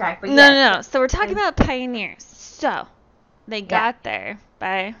sidetrack, but No, yes, no, no. So we're talking it's, about pioneers. So they yeah. got there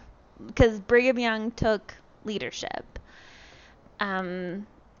because Brigham Young took leadership, um,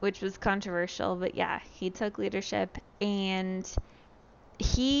 which was controversial, but yeah, he took leadership, and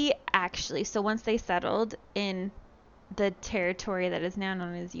he actually, so once they settled in the territory that is now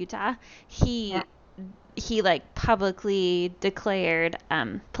known as Utah, Yeah. he he like publicly declared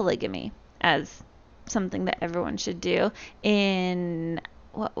polygamy as something that everyone should do in,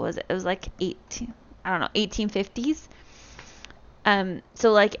 what was it? It was like 1850s.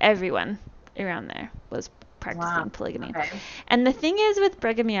 So like everyone around there was Wow. practicing polygamy. Okay. And the thing is with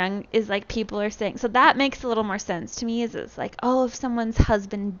Brigham Young is like people are saying, so that makes a little more sense to me, is it's like, oh, if someone's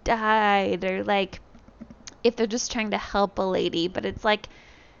husband died, or like if they're just trying to help a lady, but it's like,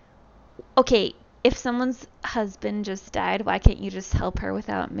 okay, if someone's husband just died, why can't you just help her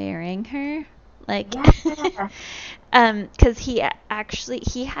without marrying her? Like, Yeah. because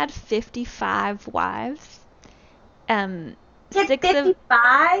he had 55 wives. Um, Hit six of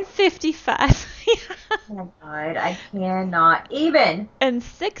 55? 55, Oh my god, I cannot even. and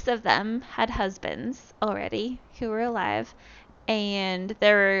 6 of them had husbands already who were alive, and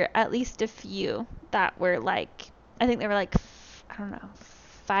there were at least a few that were like, I think there were like, I don't know,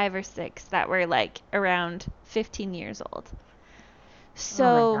 5 or 6 that were like around 15 years old. Oh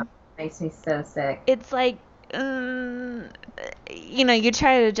my god, So it makes me so sick. it's like, um, you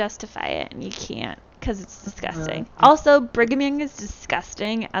try to justify it and you can't because it's disgusting. Mhm. Also, Brigham Young is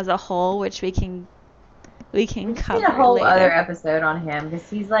disgusting as a whole, which we can We just need a cover whole other later. episode on him because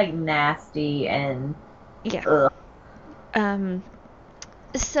he's like nasty and Yeah. ugh. Um.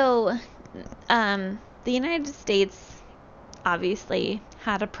 So, the United States obviously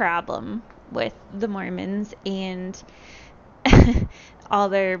had a problem with the Mormons and all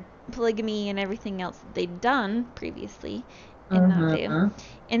their polygamy and everything else that they'd done previously and not do. Mm-hmm.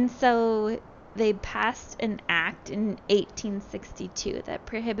 And so they passed an act in 1862 that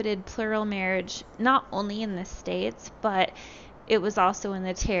prohibited plural marriage not only in the states, but it was also in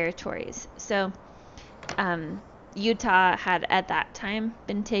the territories. So um, Utah had at that time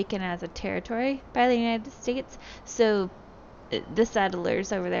been taken as a territory by the United States. So the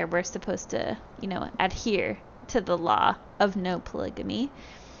settlers over there were supposed to, adhere to the law of no polygamy.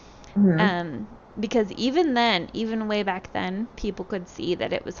 Mm-hmm. Um, because even then, even way back then, people could see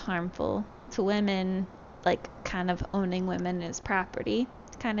that it was harmful to women, like kind of owning women as property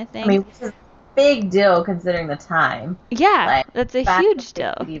kind of I thing. mean, which is a big deal considering the time. Yeah, Like that's a back in huge the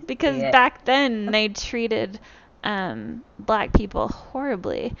deal 60s, because idiot. back then they treated black people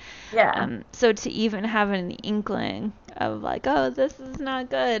horribly. Yeah. So to even have an inkling of like, oh, this is not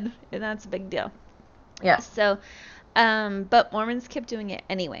good, and that's a big deal. Yeah. So, but Mormons kept doing it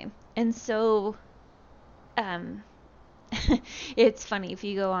anyway. And so, um, it's funny, if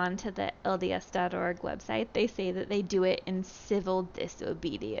you go on to the LDS.org website, they say that they do it in civil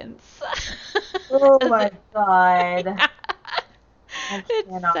disobedience. Oh As my it- God. yeah. I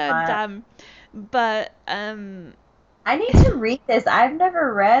It's so cannot. dumb. But, I need to read this. I've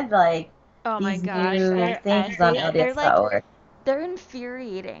never read like oh my these gosh, new things on they're like, LDS.org. they're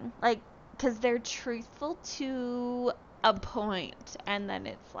infuriating. Like, because they're truthful to a point, and then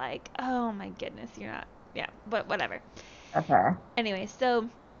it's like, oh my goodness, you're not, yeah, but whatever. Okay. Anyway, so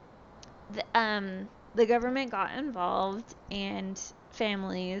the government got involved, and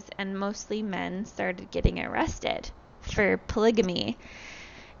families, and mostly men, started getting arrested for polygamy.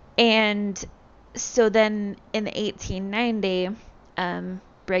 And so then in 1890,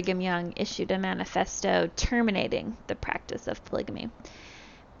 Brigham Young issued a manifesto terminating the practice of polygamy,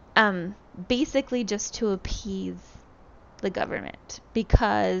 basically just to appease the government,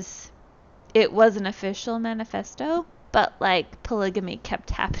 because it was an official manifesto, but like polygamy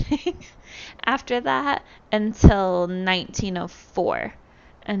kept happening after that until 1904,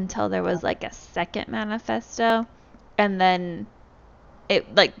 until there was like a second manifesto. And then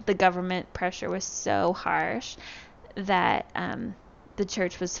it, like, the government pressure was so harsh that the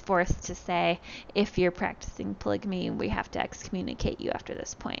church was forced to say, if you're practicing polygamy, we have to excommunicate you after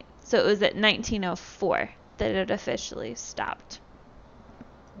this point. So it was at 1904 that it officially stopped.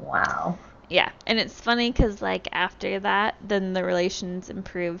 Wow. Yeah, and it's funny because, like, after that, then the relations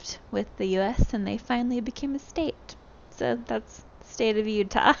improved with the U.S. and they finally became a state. So that's the state of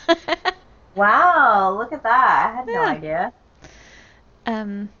Utah. Wow, look at that. I had no Yeah. idea.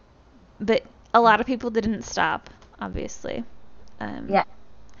 But a lot of people didn't stop, obviously. Yeah.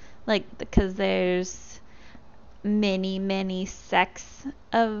 Like, because there's many, many sects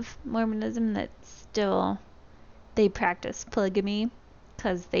of Mormonism that still, they practice polygamy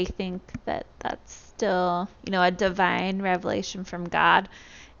because they think that that's still, a divine revelation from God.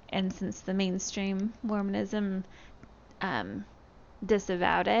 And since the mainstream Mormonism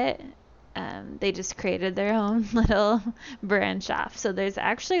disavowed it, they just created their own little branch off. So there's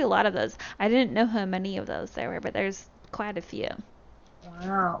actually a lot of those. I didn't know how many of those there were, but there's quite a few.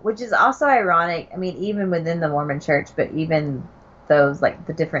 Wow. Which is also ironic. I mean, even within the Mormon church, but even those, like,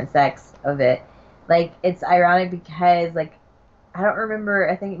 the different sects of it, like, it's ironic because, like, I don't remember,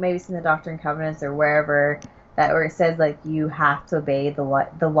 I think maybe it's in the Doctrine and Covenants or wherever, that where it says, like, you have to obey the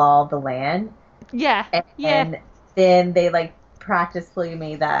law of the land. Yeah, yeah, And then they, like, practiced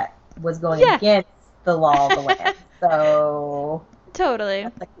polygamy that was going yeah. against the law of the land. So Totally.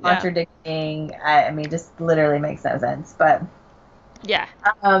 that's like Yeah, contradicting. I mean, just literally makes no sense. But yeah.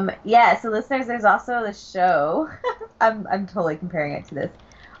 yeah. So listeners, there's also the show. I'm totally comparing it to this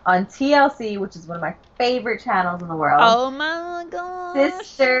on TLC, which is one of my favorite channels in the world. Oh my gosh.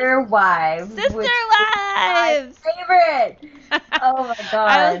 Sister Wives, Sister which is my Wives. favorite. Oh my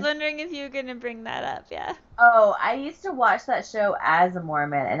I was god. wondering if you were gonna bring that up. Yeah. Oh, I used to watch that show as a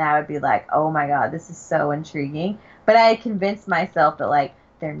Mormon, and I would be like, "Oh my God, this is so intriguing." But I had convinced myself that like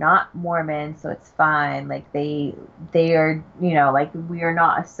they're not Mormon, so it's fine. Like they are, like we are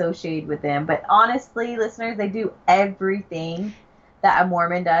not associated with them. But honestly, listeners, they do everything that a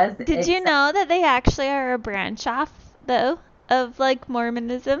Mormon does. Did you know that they actually are a branch off, though, of like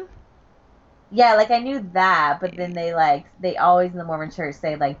Mormonism? Yeah, like I knew that, but then they always in the Mormon church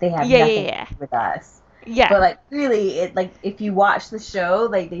say like they have Yeah, nothing yeah, to do with us. yeah. But like really, it like if you watch the show,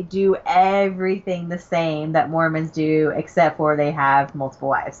 like they do everything the same that Mormons do, except for they have multiple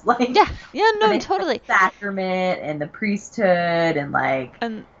wives. Like Yeah, yeah, they no, have totally. the sacrament and the priesthood and like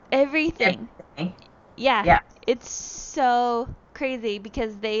Everything. everything. Yeah, Yeah, it's so crazy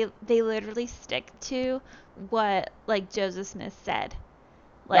because they literally stick to what like Joseph Smith said,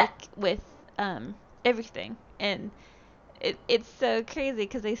 yeah, like with everything. And it's so crazy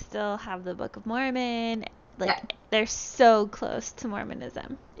because they still have the Book of Mormon. yeah. Like, they're so close to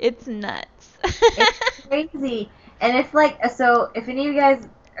Mormonism. It's nuts. It's crazy. And it's like so. If any of you guys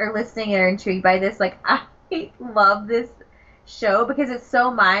are listening and are intrigued by this, like I love this show because it's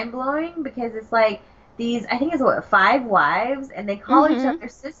so mind blowing. Because it's like these, I think it's what, five wives, and they call each Mhm. other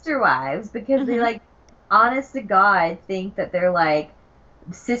sister wives because they Mhm. like, honest to God, think that they're like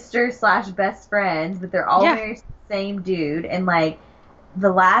sisters slash best friends, but they're all Yeah. married to the same dude. And like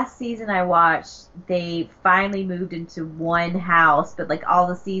the last season I watched, they finally moved into one house, but like all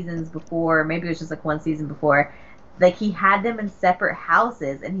the seasons before, maybe it was just like one season before, Like he had them in separate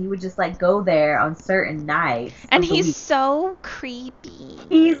houses, and he would just like go there on certain nights And of the he's week. so creepy.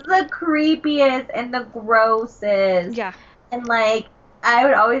 He's the creepiest and the grossest. Yeah. And like I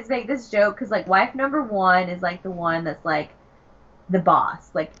would always make this joke because like wife number one is like the one that's like the boss,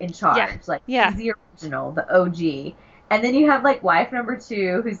 like in Yeah. charge. Like Yeah. she's the original, the OG. And then you have like wife number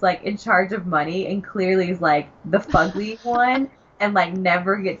two who's like in charge of money and clearly is like the fugly one and like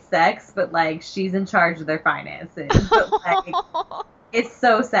never gets sex, but like she's in charge of their finances. But like it's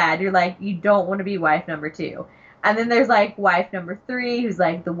so sad. You're like, you don't want to be wife number two. And then there's like wife number three, who's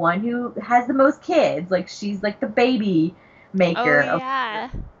like the one who has the most kids. Like she's like the baby Oh maker of. yeah.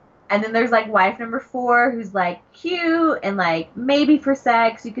 And then there's like wife number four, who's like cute and like maybe for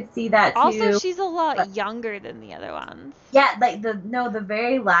sex, you could see that Also, too. she's a But lot younger than the other ones. yeah, like the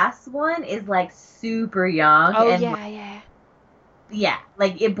very last one is like super young Oh and yeah, yeah. yeah,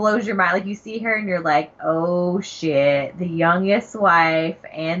 like it blows your mind. Like you see her and you're like, oh shit, the youngest wife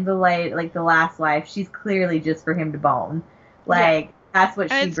and like the last wife, she's clearly just for him to bone. Yeah. Like that's what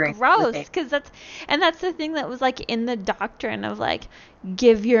And she it's brings to the gross table. because that's the thing that was like in the doctrine of like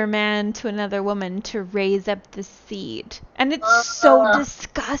give your man to another woman to raise up the seed. And it's so Ugh,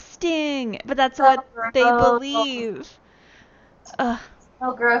 disgusting, but that's so what they gross. believe. Ugh.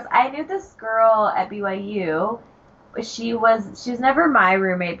 So gross. I knew this girl at BYU. She was never my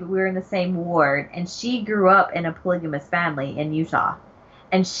roommate, but we were in the same ward, and she grew up in a polygamous family in Utah.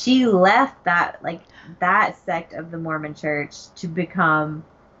 And she left that sect of the Mormon church to become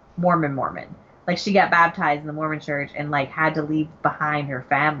Mormon. Like she got baptized in the Mormon church and like had to leave behind her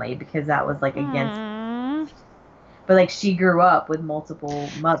family because that was like against. Mm. But like she grew up with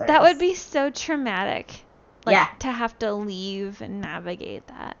multiple That would mothers. be so traumatic. Like Yeah. to have to leave and navigate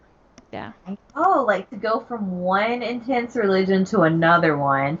that. Yeah. Oh, like to go from one intense religion to another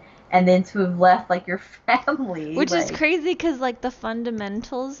one, and then to have left like your family, Which is like crazy because like the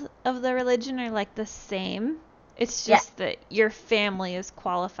fundamentals of the religion are like the same. It's yeah, just that your family is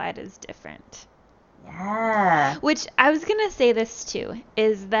qualified as different. yeah, Which I was gonna say this too,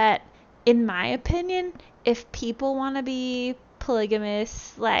 is that in my opinion, if people want to be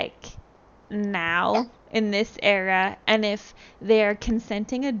polygamous like now in this era, and if they're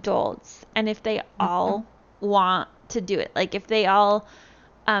consenting adults, and if they mhm, all want to do it, like if they all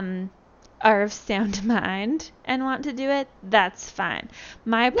um are of sound mind and want to do it, that's fine.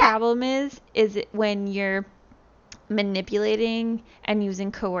 My yeah, problem is it when you're manipulating and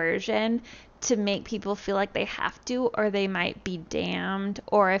using coercion to make people feel like they have to or they might be damned,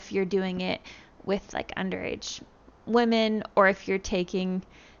 or if you're doing it with like underage women, or if you're taking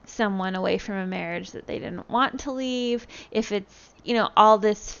someone away from a marriage that they didn't want to leave, if it's, all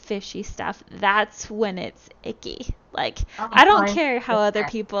this fishy stuff, that's when it's icky. Like, a I don't hundred care how other percent,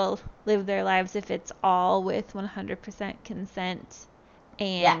 people live their lives if it's all with 100% consent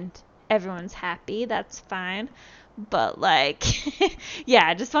yeah, and everyone's happy, that's fine. But like, yeah,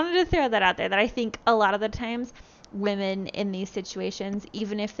 I just wanted to throw that out there that I think a lot of the times women in these situations,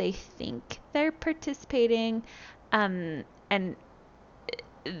 even if they think they're participating, and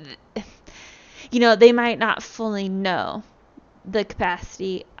they might not fully know the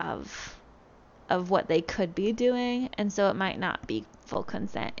capacity of what they could be doing, and so it might not be full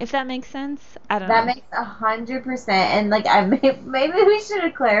consent. If that makes sense, I don't that know. makes 100%. And like maybe we should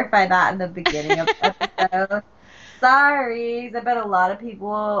have clarified that in the beginning of the episode. Sorry, I bet a lot of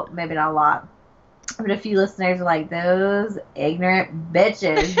people, maybe not a lot, but a few listeners are like, those ignorant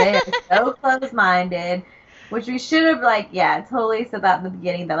bitches. They are so close minded. Which we should have, like, yeah, totally said that in the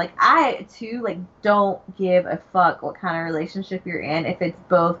beginning. That, like, I, too, like, don't give a fuck what kind of relationship you're in if it's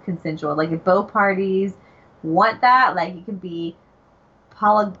both consensual. Like, if both parties want that, like, it could be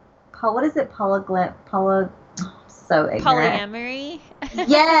what is it? So ignorant. Polyamory.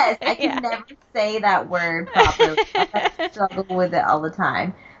 Yes, I Yeah. can never say that word properly. I struggle with it all the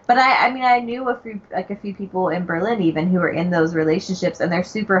time. But I mean, I knew a few people in Berlin even who are in those relationships, and they're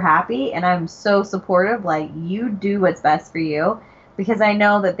super happy, and I'm so supportive. Like, you do what's best for you, because I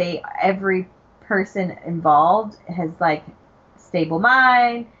know that every person involved has like stable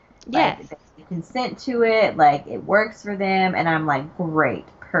mind, like Yes. they consent to it, like it works for them, and I'm like, great,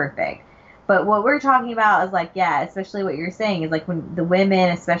 perfect. But what we're talking about is like, yeah, especially what you're saying is like when the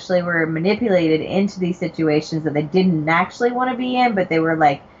women, especially, were manipulated into these situations that they didn't actually want to be in, but they were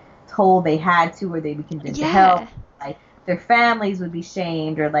like told they had to, or they'd be convinced to help. Yeah. Like their families would be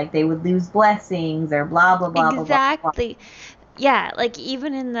shamed, or like they would lose blessings, or blah blah blah blah blah blah. Exactly. Yeah, like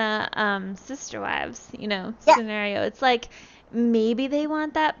even in the sister wives, Yeah, scenario, it's like maybe they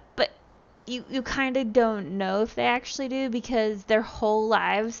want that, but you kind of don't know if they actually do, because their whole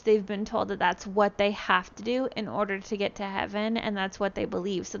lives they've been told that that's what they have to do in order to get to heaven, and that's what they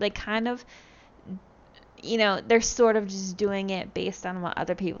believe. So they kind of, they're sort of just doing it based on what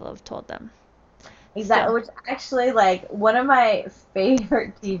other people have told them. Exactly, So, which actually, like, one of my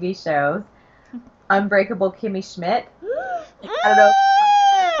favorite TV shows, Unbreakable Kimmy Schmidt. I don't know.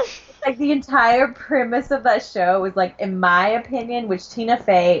 Like, the entire premise of that show was, like, in my opinion, which Tina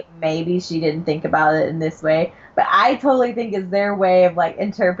Fey, maybe she didn't think about it in this way, but I totally think is their way of, like,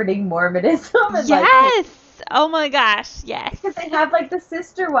 interpreting Mormonism and, like, yes. Oh my gosh. Yes. because they have, like, the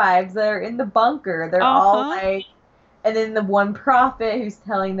sister wives that are in the bunker. They're all, Uh-huh. like, and then the one prophet who's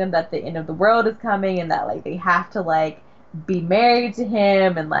telling them that the end of the world is coming and that, like, they have to, like, be married to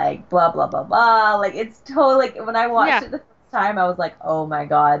him and, like, blah blah blah blah. Like, it's totally, like, when I watched Yeah. it the first time, I was like, oh my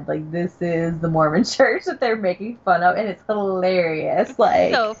god, like, this is the Mormon church that they're making fun of, and it's hilarious.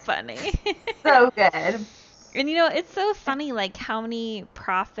 Like, So funny. so good. And it's so funny, like, how many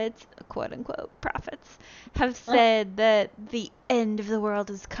prophets, quote unquote prophets, have said that the end of the world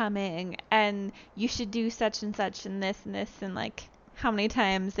is coming and you should do such and this, and like how many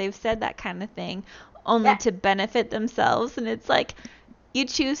times they've said that kind of thing only Yeah, to benefit themselves. And it's like, you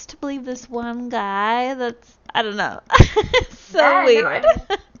choose to believe this one guy that's, I don't know, so yeah, no, I weird. mean,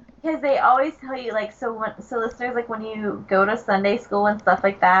 because they always tell you, like, so listeners, like, when you go to Sunday school and stuff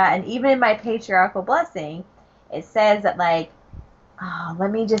like that, and even in my patriarchal blessing, it says that, like, oh,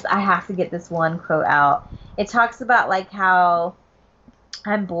 I have to get this one quote out. It talks about, like, how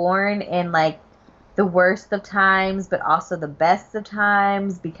I'm born in, like, the worst of times, but also the best of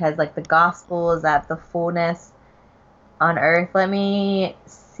times, because, like, the gospel is at the fullness on earth. Let me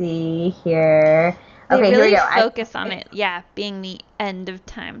see here. They Okay, here we really go. focus on it, yeah, being the end of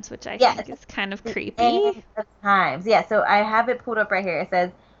times, which I Yes, think is kind of the creepy. end of times. Yeah, so I have it pulled up right here. It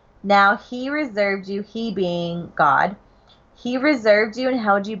says, now he reserved you, he being God, he reserved you and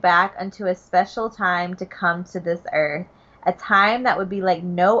held you back unto a special time to come to this earth, a time that would be like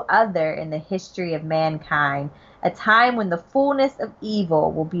no other in the history of mankind, a time when the fullness of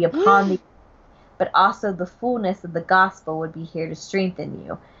evil will be upon the, but also the fullness of the gospel would be here to strengthen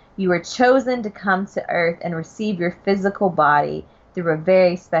you. You were chosen to come to earth and receive your physical body through a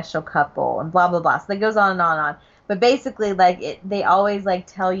very special couple, and blah blah blah. So that goes on and on and on. But basically, like, they always, like,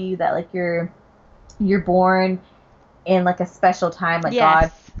 tell you that, like, you're born in, like, a special time, like Yes.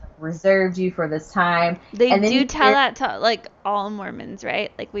 God reserved you for this time, They and then do you tell hear, that to, like, all Mormons,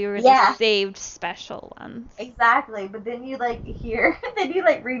 right? Like, we were the yeah, saved special ones. exactly. But then you, like, hear, then you,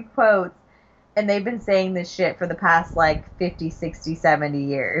 like, read quotes, and they've been saying this shit for the past, like, 50, 60, 70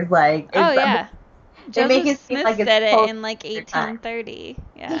 years. Like, Oh, it's, yeah. they make Joseph it seem Smith like it's said it totally in, like, their time. 1830.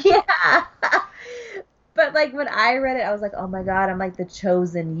 Yeah. Yeah. But, like, when I read it, I was like, oh my god, I'm like the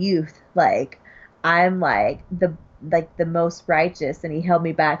chosen youth. Like, I'm like the most righteous, and he held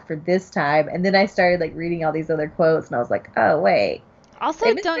me back for this time. And then I started, like, reading all these other quotes, and I was like, oh wait, Also,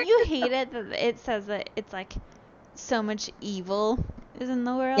 they've been don't saying you this hate it that it says that it's, like, so much evil is in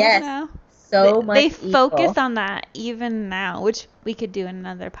the world yes, now? They, so they much focus evil. on that even now, which we could do in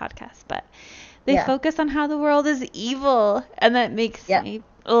another podcast, but they Yeah, focus on how the world is evil, and that makes yep. me,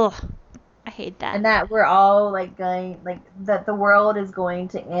 ugh, I hate that. And that we're all, like, going, like, that the world is going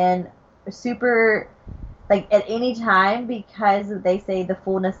to end super, like, at any time, because they say the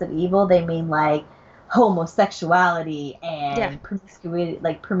fullness of evil, they mean, like, homosexuality Yeah, and promiscuity,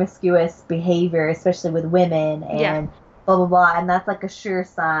 like promiscuous behavior, especially with women, yeah. and blah blah blah. And that's, like, a sure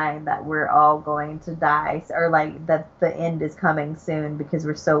sign that we're all going to die, or, like, that the end is coming soon because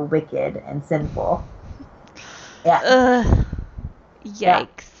we're so wicked and sinful. Yeah, Ugh, yeah,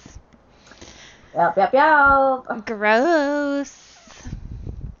 yikes. yep. Gross.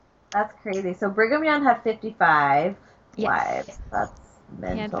 That's crazy. So Brigham Young had 55 Yes, wives. That's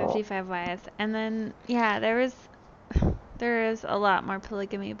he had mental. 55 wives, and then yeah, there is a lot more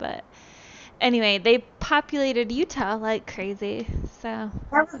polygamy, but anyway, they populated Utah like crazy. So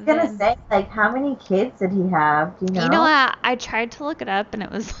I was gonna then, say, like, how many kids did he have? Do you know? I tried to look it up, and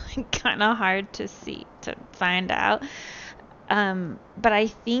it was like kind of hard to find out. But I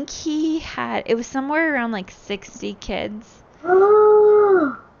think it was somewhere around like 60 kids.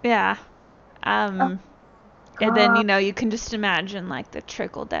 Oh Yeah. Um, and then, God, you can just imagine like the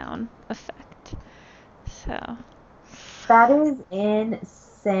trickle down effect. So, that is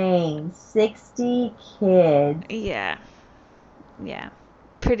insane. 60 kids. yeah. Yeah.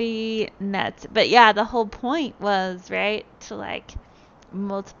 Pretty nuts. But yeah, the whole point was, right, to like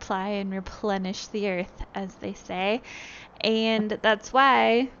multiply and replenish the earth, as they say. And that's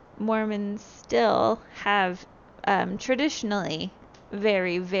why Mormons still have traditionally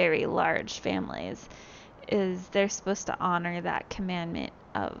very, very large families, is they're supposed to honor that commandment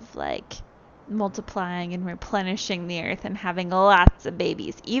of like multiplying and replenishing the earth and having lots of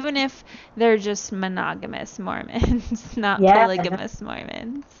babies, even if they're just monogamous Mormons, not Yeah. polygamous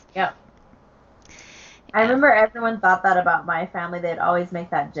Mormons. Yep. I remember everyone thought that about my family. They'd always make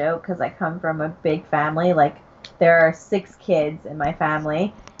that joke because I come from a big family. Like, there are 6 kids in my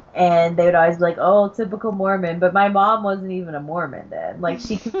family. And they would always be like, oh, typical Mormon. But my mom wasn't even a Mormon then. Like,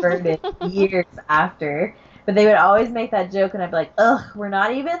 she converted years after. But they would always make that joke, and I'd be like, ugh, we're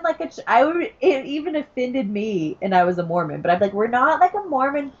not even like it even offended me, and I was a Mormon. But I'd be like, we're not like a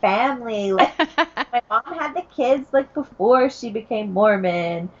Mormon family. Like, my mom had the kids, like, before she became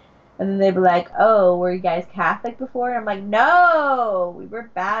Mormon. And then they'd be like, oh, were you guys Catholic before? And I'm like, no, we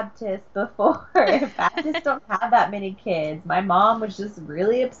were Baptist before. Baptists don't have that many kids. My mom was just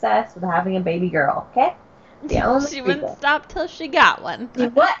really obsessed with having a baby girl, okay? The only She reason. wouldn't stop till she got one. She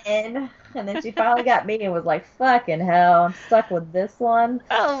wouldn't. And then she finally got me and was like, fucking hell, I'm stuck with this one.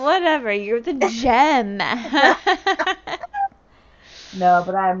 Oh, whatever. You're the gem. No,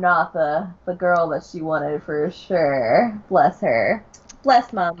 but I'm not the girl that she wanted for sure. Bless her.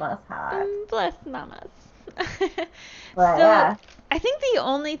 Bless Mama's heart. Bless mamas. But, So, yeah. I think the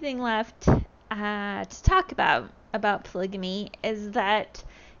only thing left to talk about polygamy is that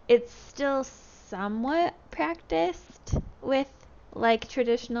it's still somewhat practiced with like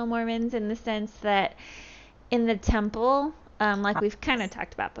traditional Mormons in the sense that in the temple, like we've kind of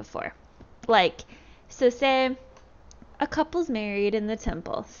talked about before, like, so say a couple's married in the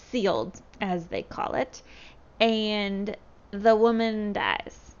temple, sealed as they call it, and the woman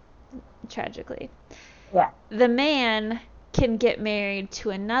dies tragically. Yeah. The man can get married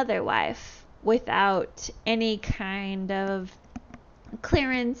to another wife without any kind of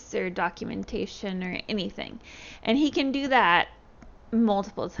clearance or documentation or anything. And he can do that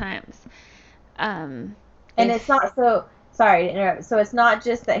multiple times. And it's not so. Sorry to interrupt. So it's not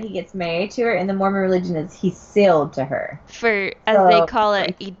just that he gets married to her. In the Mormon religion, is he's sealed to her. For, as they call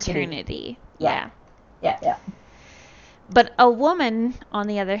it, eternity. Yeah. Yeah. But a woman, on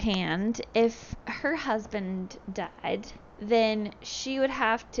the other hand, if her husband died, then she would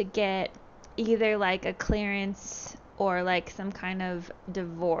have to get either like a clearance or like some kind of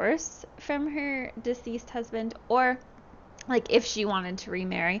divorce from her deceased husband, or like if she wanted to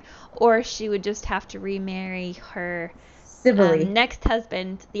remarry, or she would just have to remarry her Civilly. next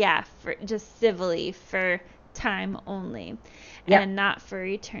husband, for just civilly for time only, Yep. and not for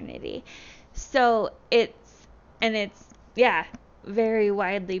eternity. So it's very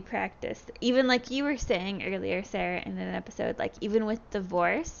widely practiced. Even like you were saying earlier, Sarah, in an episode, like even with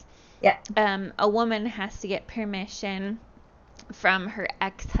divorce, a woman has to get permission from her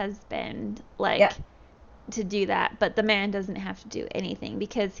ex-husband, like, to do that, but the man doesn't have to do anything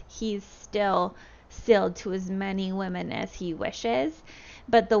because he's still sealed to as many women as he wishes,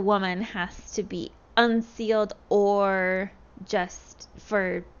 but the woman has to be unsealed or just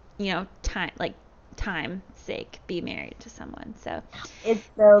for, time sake be married to someone. So It's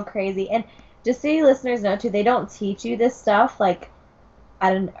so crazy. And just so you listeners know too, they don't teach you this stuff like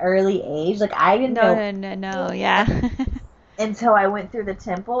at an early age. Like, I didn't know no, yeah. until I went through the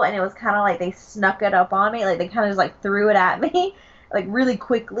temple, and it was kind of like they snuck it up on me. Like, they kind of just like threw it at me like really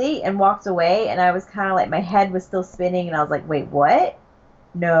quickly and walked away, and I was kind of like, my head was still spinning, and I was like, wait, what?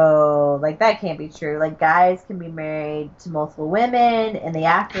 No, like, that can't be true. Like, guys can be married to multiple women in the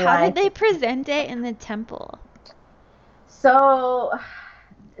afterlife. How did they present it in the temple? So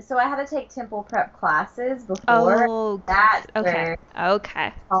I had to take temple prep classes before. Oh, That's okay.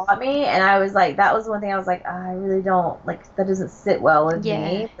 Okay. Taught me, and I was like, that was one thing I was like, I really don't, like, that doesn't sit well with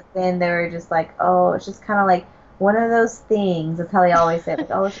me. But then they were just like, oh, it's just kind of like one of those things. That's how they always say it.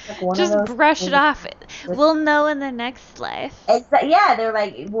 Like, oh, it's just like one of those Just brush things. it off. We'll know in the next life. Yeah, they're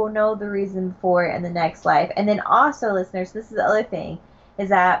like, we'll know the reason for it in the next life. And then also, listeners, this is the other thing, is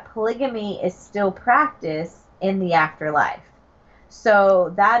that polygamy is still practiced in the afterlife.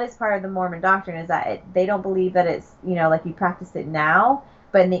 So that is part of the Mormon doctrine, is that they don't believe that it's, like you practice it now,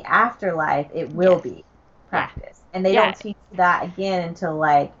 but in the afterlife it will be practiced. And they don't teach that again until,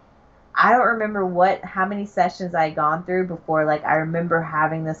 like, I don't remember how many sessions I had gone through before, like, I remember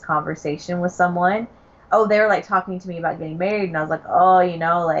having this conversation with someone. Oh, they were, like, talking to me about getting married, and I was like, oh,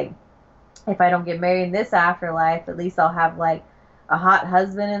 like, if I don't get married in this afterlife, at least I'll have, like, a hot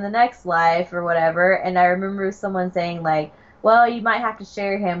husband in the next life or whatever. And I remember someone saying, like, well, you might have to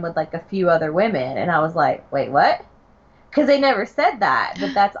share him with, like, a few other women. And I was like, wait, what? Because they never said that.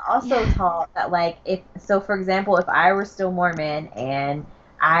 But that's also taught that, like, for example, if I were still Mormon and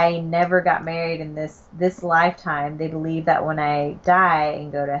I never got married in this lifetime. They believe that when I die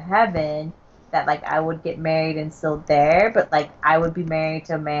and go to heaven, that like I would get married and still there, but like I would be married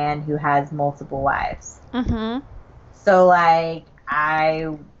to a man who has multiple wives. Mhm. So like I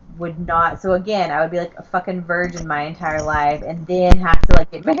would not. So again, I would be like a fucking virgin my entire life, and then have to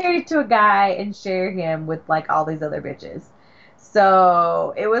like get married to a guy and share him with like all these other bitches.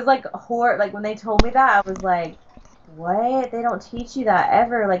 So it was like horror. Like when they told me that, I was like, "What? They don't teach you that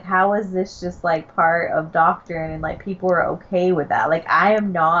ever. Like, how is this just like part of doctrine and like people are okay with that? Like, I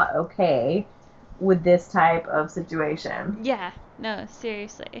am not okay with this type of situation." Yeah. No,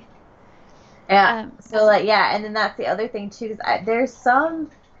 seriously. Yeah. Um. So like yeah, and then that's the other thing too. There's some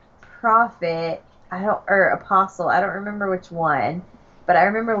prophet, I don't or apostle, I don't remember which one, but I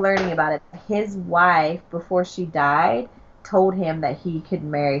remember learning about it. His wife before she died told him that he could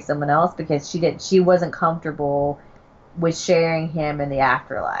marry someone else because she wasn't comfortable with sharing him in the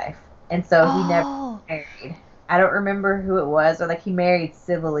afterlife. And so he never Oh. married. I don't remember who it was or like he married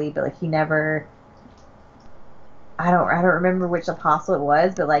civilly, but like he never I don't remember which apostle it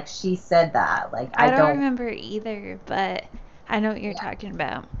was, but like she said that. Like I I don't don't. remember either, but I know what you're Yeah. talking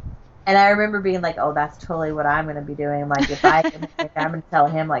about. And I remember being like, "Oh, that's totally what I'm gonna be doing. Like, if I get married, I'm gonna tell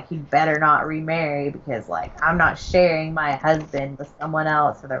him like he better not remarry because like I'm not sharing my husband with someone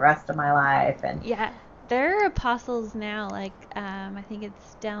else for the rest of my life." And Yeah. There are apostles now, like I think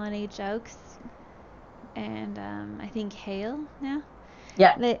it's Dallin H. Oaks and I think Hale now.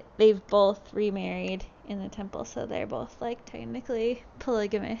 yeah, They've both remarried in the temple, so they're both like technically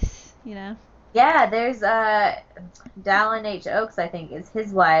polygamous, you know. yeah. There's Dallin H. Oaks, I think, is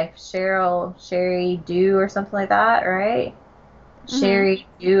his wife, Sherry Dew or something like that, right? Mhm. Sherry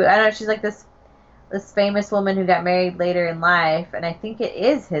Dew. I don't know. She's like this famous woman who got married later in life, and I think it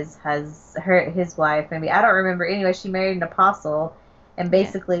is his wife. Maybe I don't remember. Anyway, she married an apostle, and Yeah.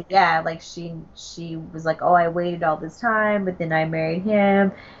 basically, yeah, like she was like, oh, I waited all this time, but then I married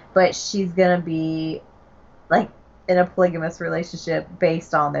him. But she's gonna be like in a polygamous relationship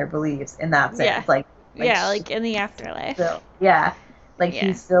based on their beliefs in that Yeah. sense. Like Yeah, she like in the afterlife. still, yeah, like Yeah.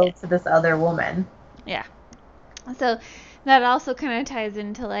 he's still to this other woman. Yeah. So that also kind of ties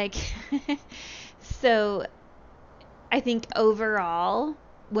into like so I think overall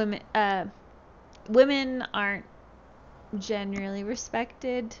women aren't generally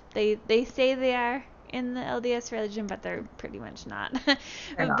respected. They say they are in the LDS religion, but they're pretty much not.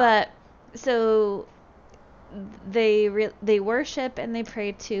 They're not. But so they worship and they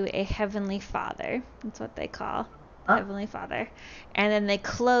pray to a heavenly Father. That's what they call the Huh? heavenly Father. And then they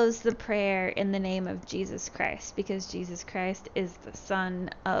close the prayer in the name of Jesus Christ because Jesus Christ is the Son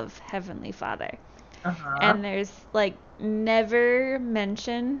of Heavenly Father. Uh-huh. And there's like never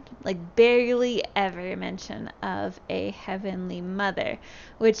mention, like barely ever mention of a heavenly mother,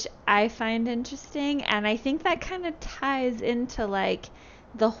 which I find interesting. And I think that kind of ties into like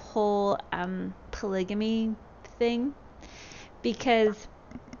the whole polygamy thing because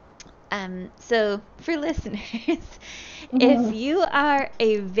so for listeners, if you are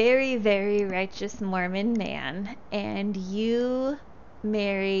a very, very righteous Mormon man and you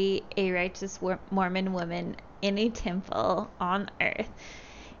marry a righteous Mormon woman in a temple on earth,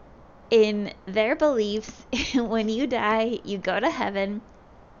 in their beliefs, when you die, you go to heaven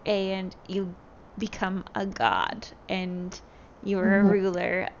and you become a god and you're a Mhm.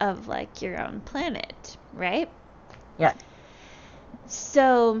 ruler of like your own planet, right? Yeah.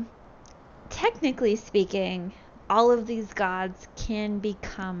 So technically speaking, all of these gods can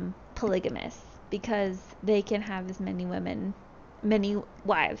become polygamous because they can have as many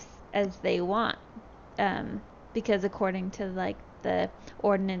wives as they want. Because according to like the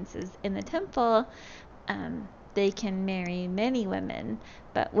ordinances in the temple, they can marry many women,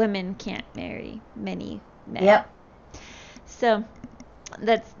 but women can't marry many men. Yep. So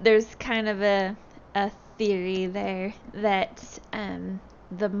there's kind of a theory there that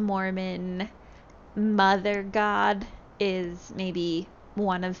the Mormon mother god is maybe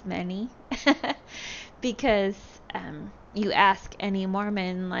one of many because you ask any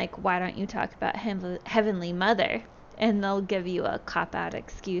Mormon like why don't you talk about heavenly mother and they'll give you a cop out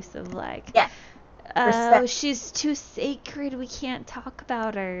excuse of like Yeah. oh Respect. she's too sacred we can't talk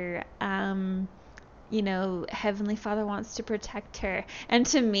about her Heavenly Father wants to protect her. And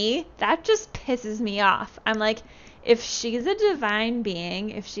to me, that just pisses me off. I'm like, if she's a divine being,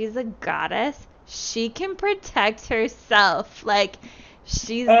 if she's a goddess, she can protect herself. Like,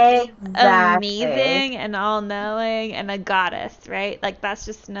 she's Exactly. amazing and all knowing and a goddess, right? Like, that's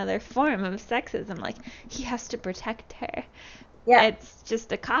just another form of sexism. Like, he has to protect her. Yeah. It's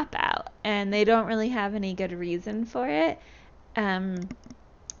just a cop out, and they don't really have any good reason for it. Um,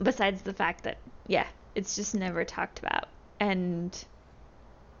 besides the fact that, yeah, it's just never talked about. And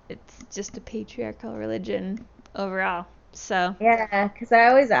it's just a patriarchal religion overall. So, Yeah, because I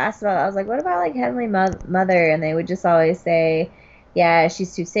always asked about, I was like, what about like Heavenly Mother? And they would just always say, yeah,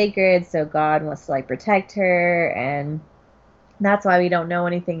 she's too sacred, so God wants to like protect her, and that's why we don't know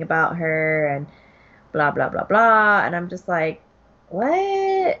anything about her, and blah, blah, blah, blah. And I'm just like,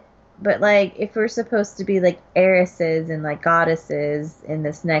 what? But like, if we're supposed to be like heiresses and like goddesses in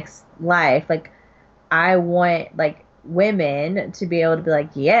this next life, like, I want like women to be able to be like,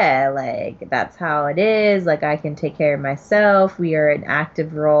 yeah, like that's how it is. Like I can take care of myself. We are an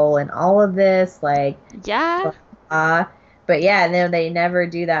active role in all of this. Like, yeah. blah, blah. But yeah, no, they never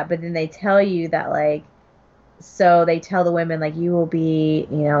do that. But then they tell you that like, so they tell the women like you will be,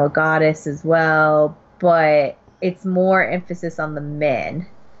 you know, a goddess as well. But it's more emphasis on the men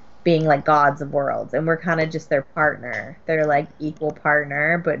being like gods of worlds, and we're kind of just their partner. They're like equal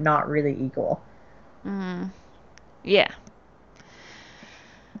partner, but not really equal. Mm, yeah.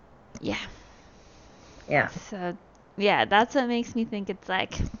 Yeah. Yeah. So, yeah, that's what makes me think it's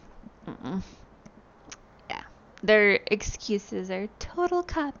like, mm-mm. Yeah. Their excuses are total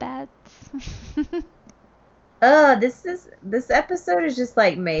cop-outs. This episode has just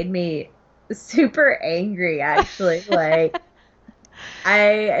like made me super angry actually. Like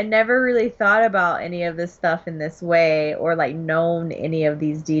I never really thought about any of this stuff in this way or like known any of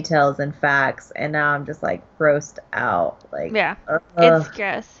these details and facts, and now I'm just like grossed out. Like Yeah. It's ugh.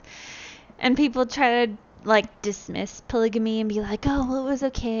 gross. And people try to like dismiss polygamy and be like, oh, well, it was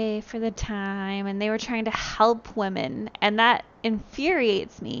okay for the time. And they were trying to help women. And that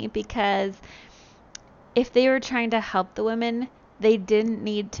infuriates me because if they were trying to help the women, they didn't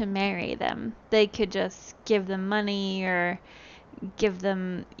need to marry them. They could just give them money or give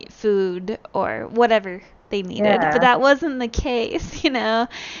them food or whatever they needed. But Yeah. that wasn't the case, you know?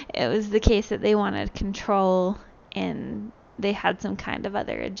 It was the case that they wanted control and they had some kind of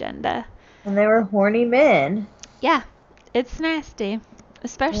other agenda. And they were horny men. Yeah, it's nasty,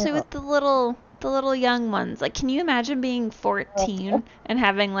 especially Yeah. with the little young ones. Like, can you imagine being 14 and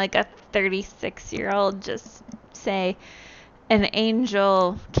having like a 36-year-old just say, an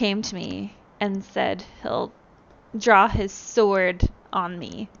angel came to me and said he'll draw his sword on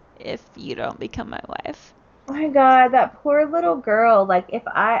me if you don't become my wife. Oh my God, that poor little girl. Like, if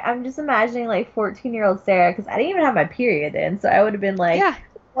I'm just imagining like 14-year-old Sarah, because I didn't even have my period then, so I would have been like, Yeah,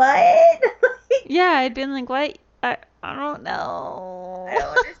 what? yeah, I'd been like, what? I don't I know.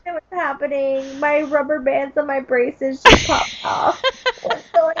 don't understand what's happening. My rubber bands and my braces just popped off. What's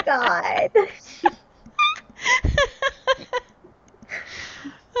going on?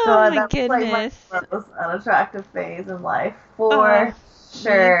 Oh God, my that was like my goldness. most unattractive phase in life, Oh, for me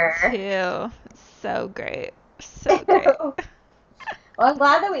sure. too. So great. So great. Well, I'm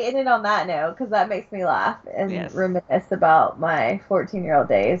glad that we ended on that note because that makes me laugh and Yes. reminisce about my 14-year-old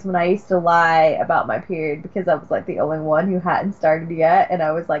days when I used to lie about my period because I was like the only one who hadn't started yet, and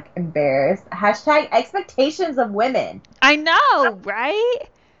I was like embarrassed. Hashtag expectations of women. I know, right?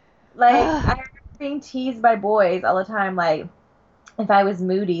 Like, I Ugh. remember being teased by boys all the time, like, if I was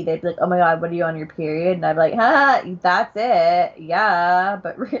moody, they'd be like, "Oh my God, what are you on your period?" And I'd be like, "Huh, that's it, yeah."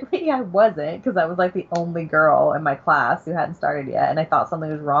 But really, I wasn't because I was like the only girl in my class who hadn't started yet, and I thought something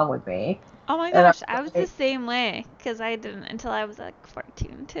was wrong with me. Oh my And I gosh, I was was the like, same way because I didn't until I was like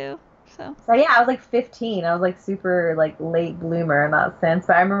 14 too. So, so yeah, I was like 15. I was like super like late bloomer in that sense.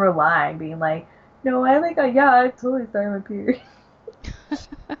 But I remember lying, being like, "No, yeah, I totally started my period."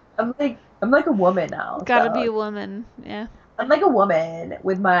 I'm like a woman now, gotta be so a woman. Yeah. I'm like a woman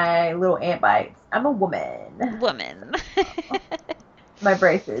with my little ant bites. I'm a woman. Woman. My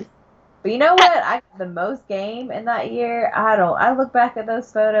braces. But you know what? I got the most game in that year. I look back at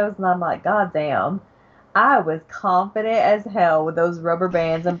those photos and I'm like, God damn. I was confident as hell with those rubber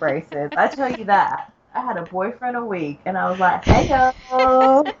bands and braces. I tell you that. I had a boyfriend a week and I was like, hey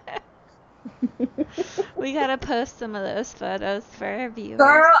yo. We gotta post some of those photos for our viewers.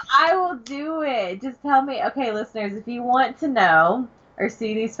 Girl, I will do it. Just tell me, okay, listeners, if you want to know or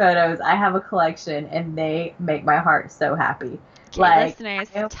see these photos, I have a collection and they make my heart so happy. Okay, Like, listeners,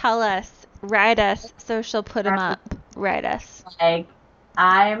 I am tell us, write us, so she'll put them up. Write us. like,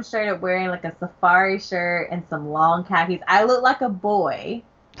 I am straight up wearing like a safari shirt and some long khakis. I look like a boy,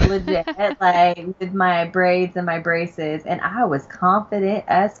 legit, like with my braids and my braces, and I was confident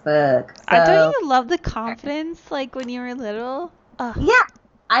as fuck. Don't So, you love the confidence like when you were little? Ugh. yeah,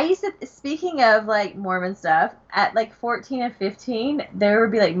 I used to, speaking of like Mormon stuff, at like 14 and 15, there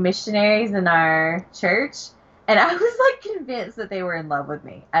would be like missionaries in our church, and I was like convinced that they were in love with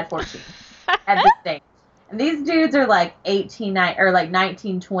me at 14 at this stage. And these dudes are like 18, or like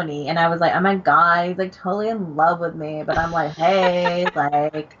 19, 20. And I was like, oh my God, he's like totally in love with me. But I'm like, hey,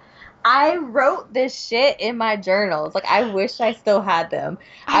 like, I wrote this shit in my journals. Like, I wish I still had them.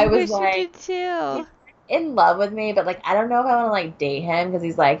 I I was wish you like, did too. he's in love with me, but like, I don't know if I want to like date him because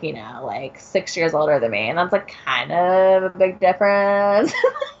he's like, like 6 years older than me. And that's like kind of a big difference.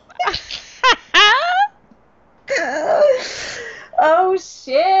 Oh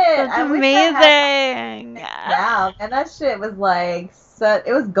shit! That's I wish I had amazing. yeah, and that shit was like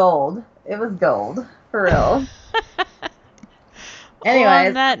it was gold. It was gold for real. Well, on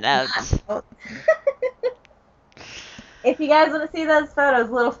Anyways, that note, if you guys want to see those photos,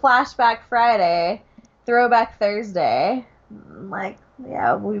 little flashback Friday, throwback Thursday, like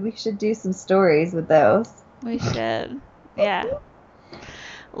yeah, we should do some stories with those. we should. Yeah.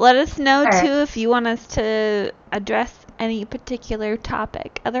 Let us know, All too, right. if you want us to address any particular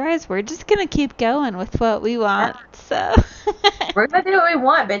topic. Otherwise, we're just going to keep going with what we want. So, We're gonna do what we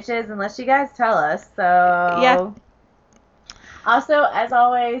want, bitches, unless you guys tell us. So yeah. Also, as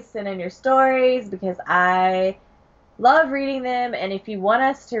always, send in your stories because I love reading them. And if you want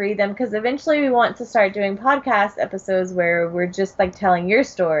us to read them, because eventually we want to start doing podcast episodes where we're just like telling your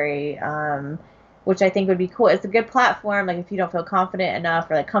story, which I think would be cool. It's a good platform. Like if you don't feel confident enough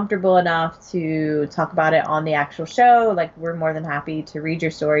or like comfortable enough to talk about it on the actual show, like we're more than happy to read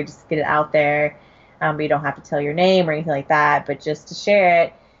your story, just to get it out there. But you don't have to tell your name or anything like that, but just to share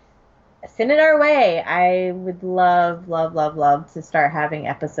it. Send it our way. I would love, love, love, love to start having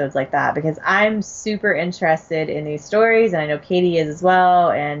episodes like that because I'm super interested in these stories, and I know Katie is as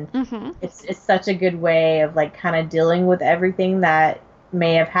well. And it's such a good way of like kind of dealing with everything that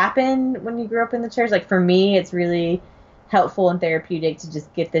may have happened when you grew up in the church. Like for me, it's really helpful and therapeutic to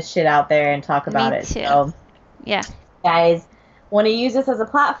just get this shit out there and talk about it. Too. So, yeah, guys, want to use this as a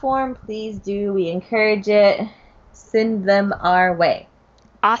platform? Please do. We encourage it. Send them our way.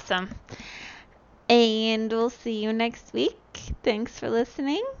 Awesome. And we'll see you next week. Thanks for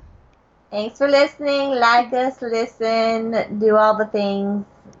listening. Thanks for listening. Like us, listen, do all the things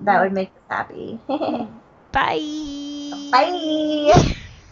that would make us happy. Bye. Bye.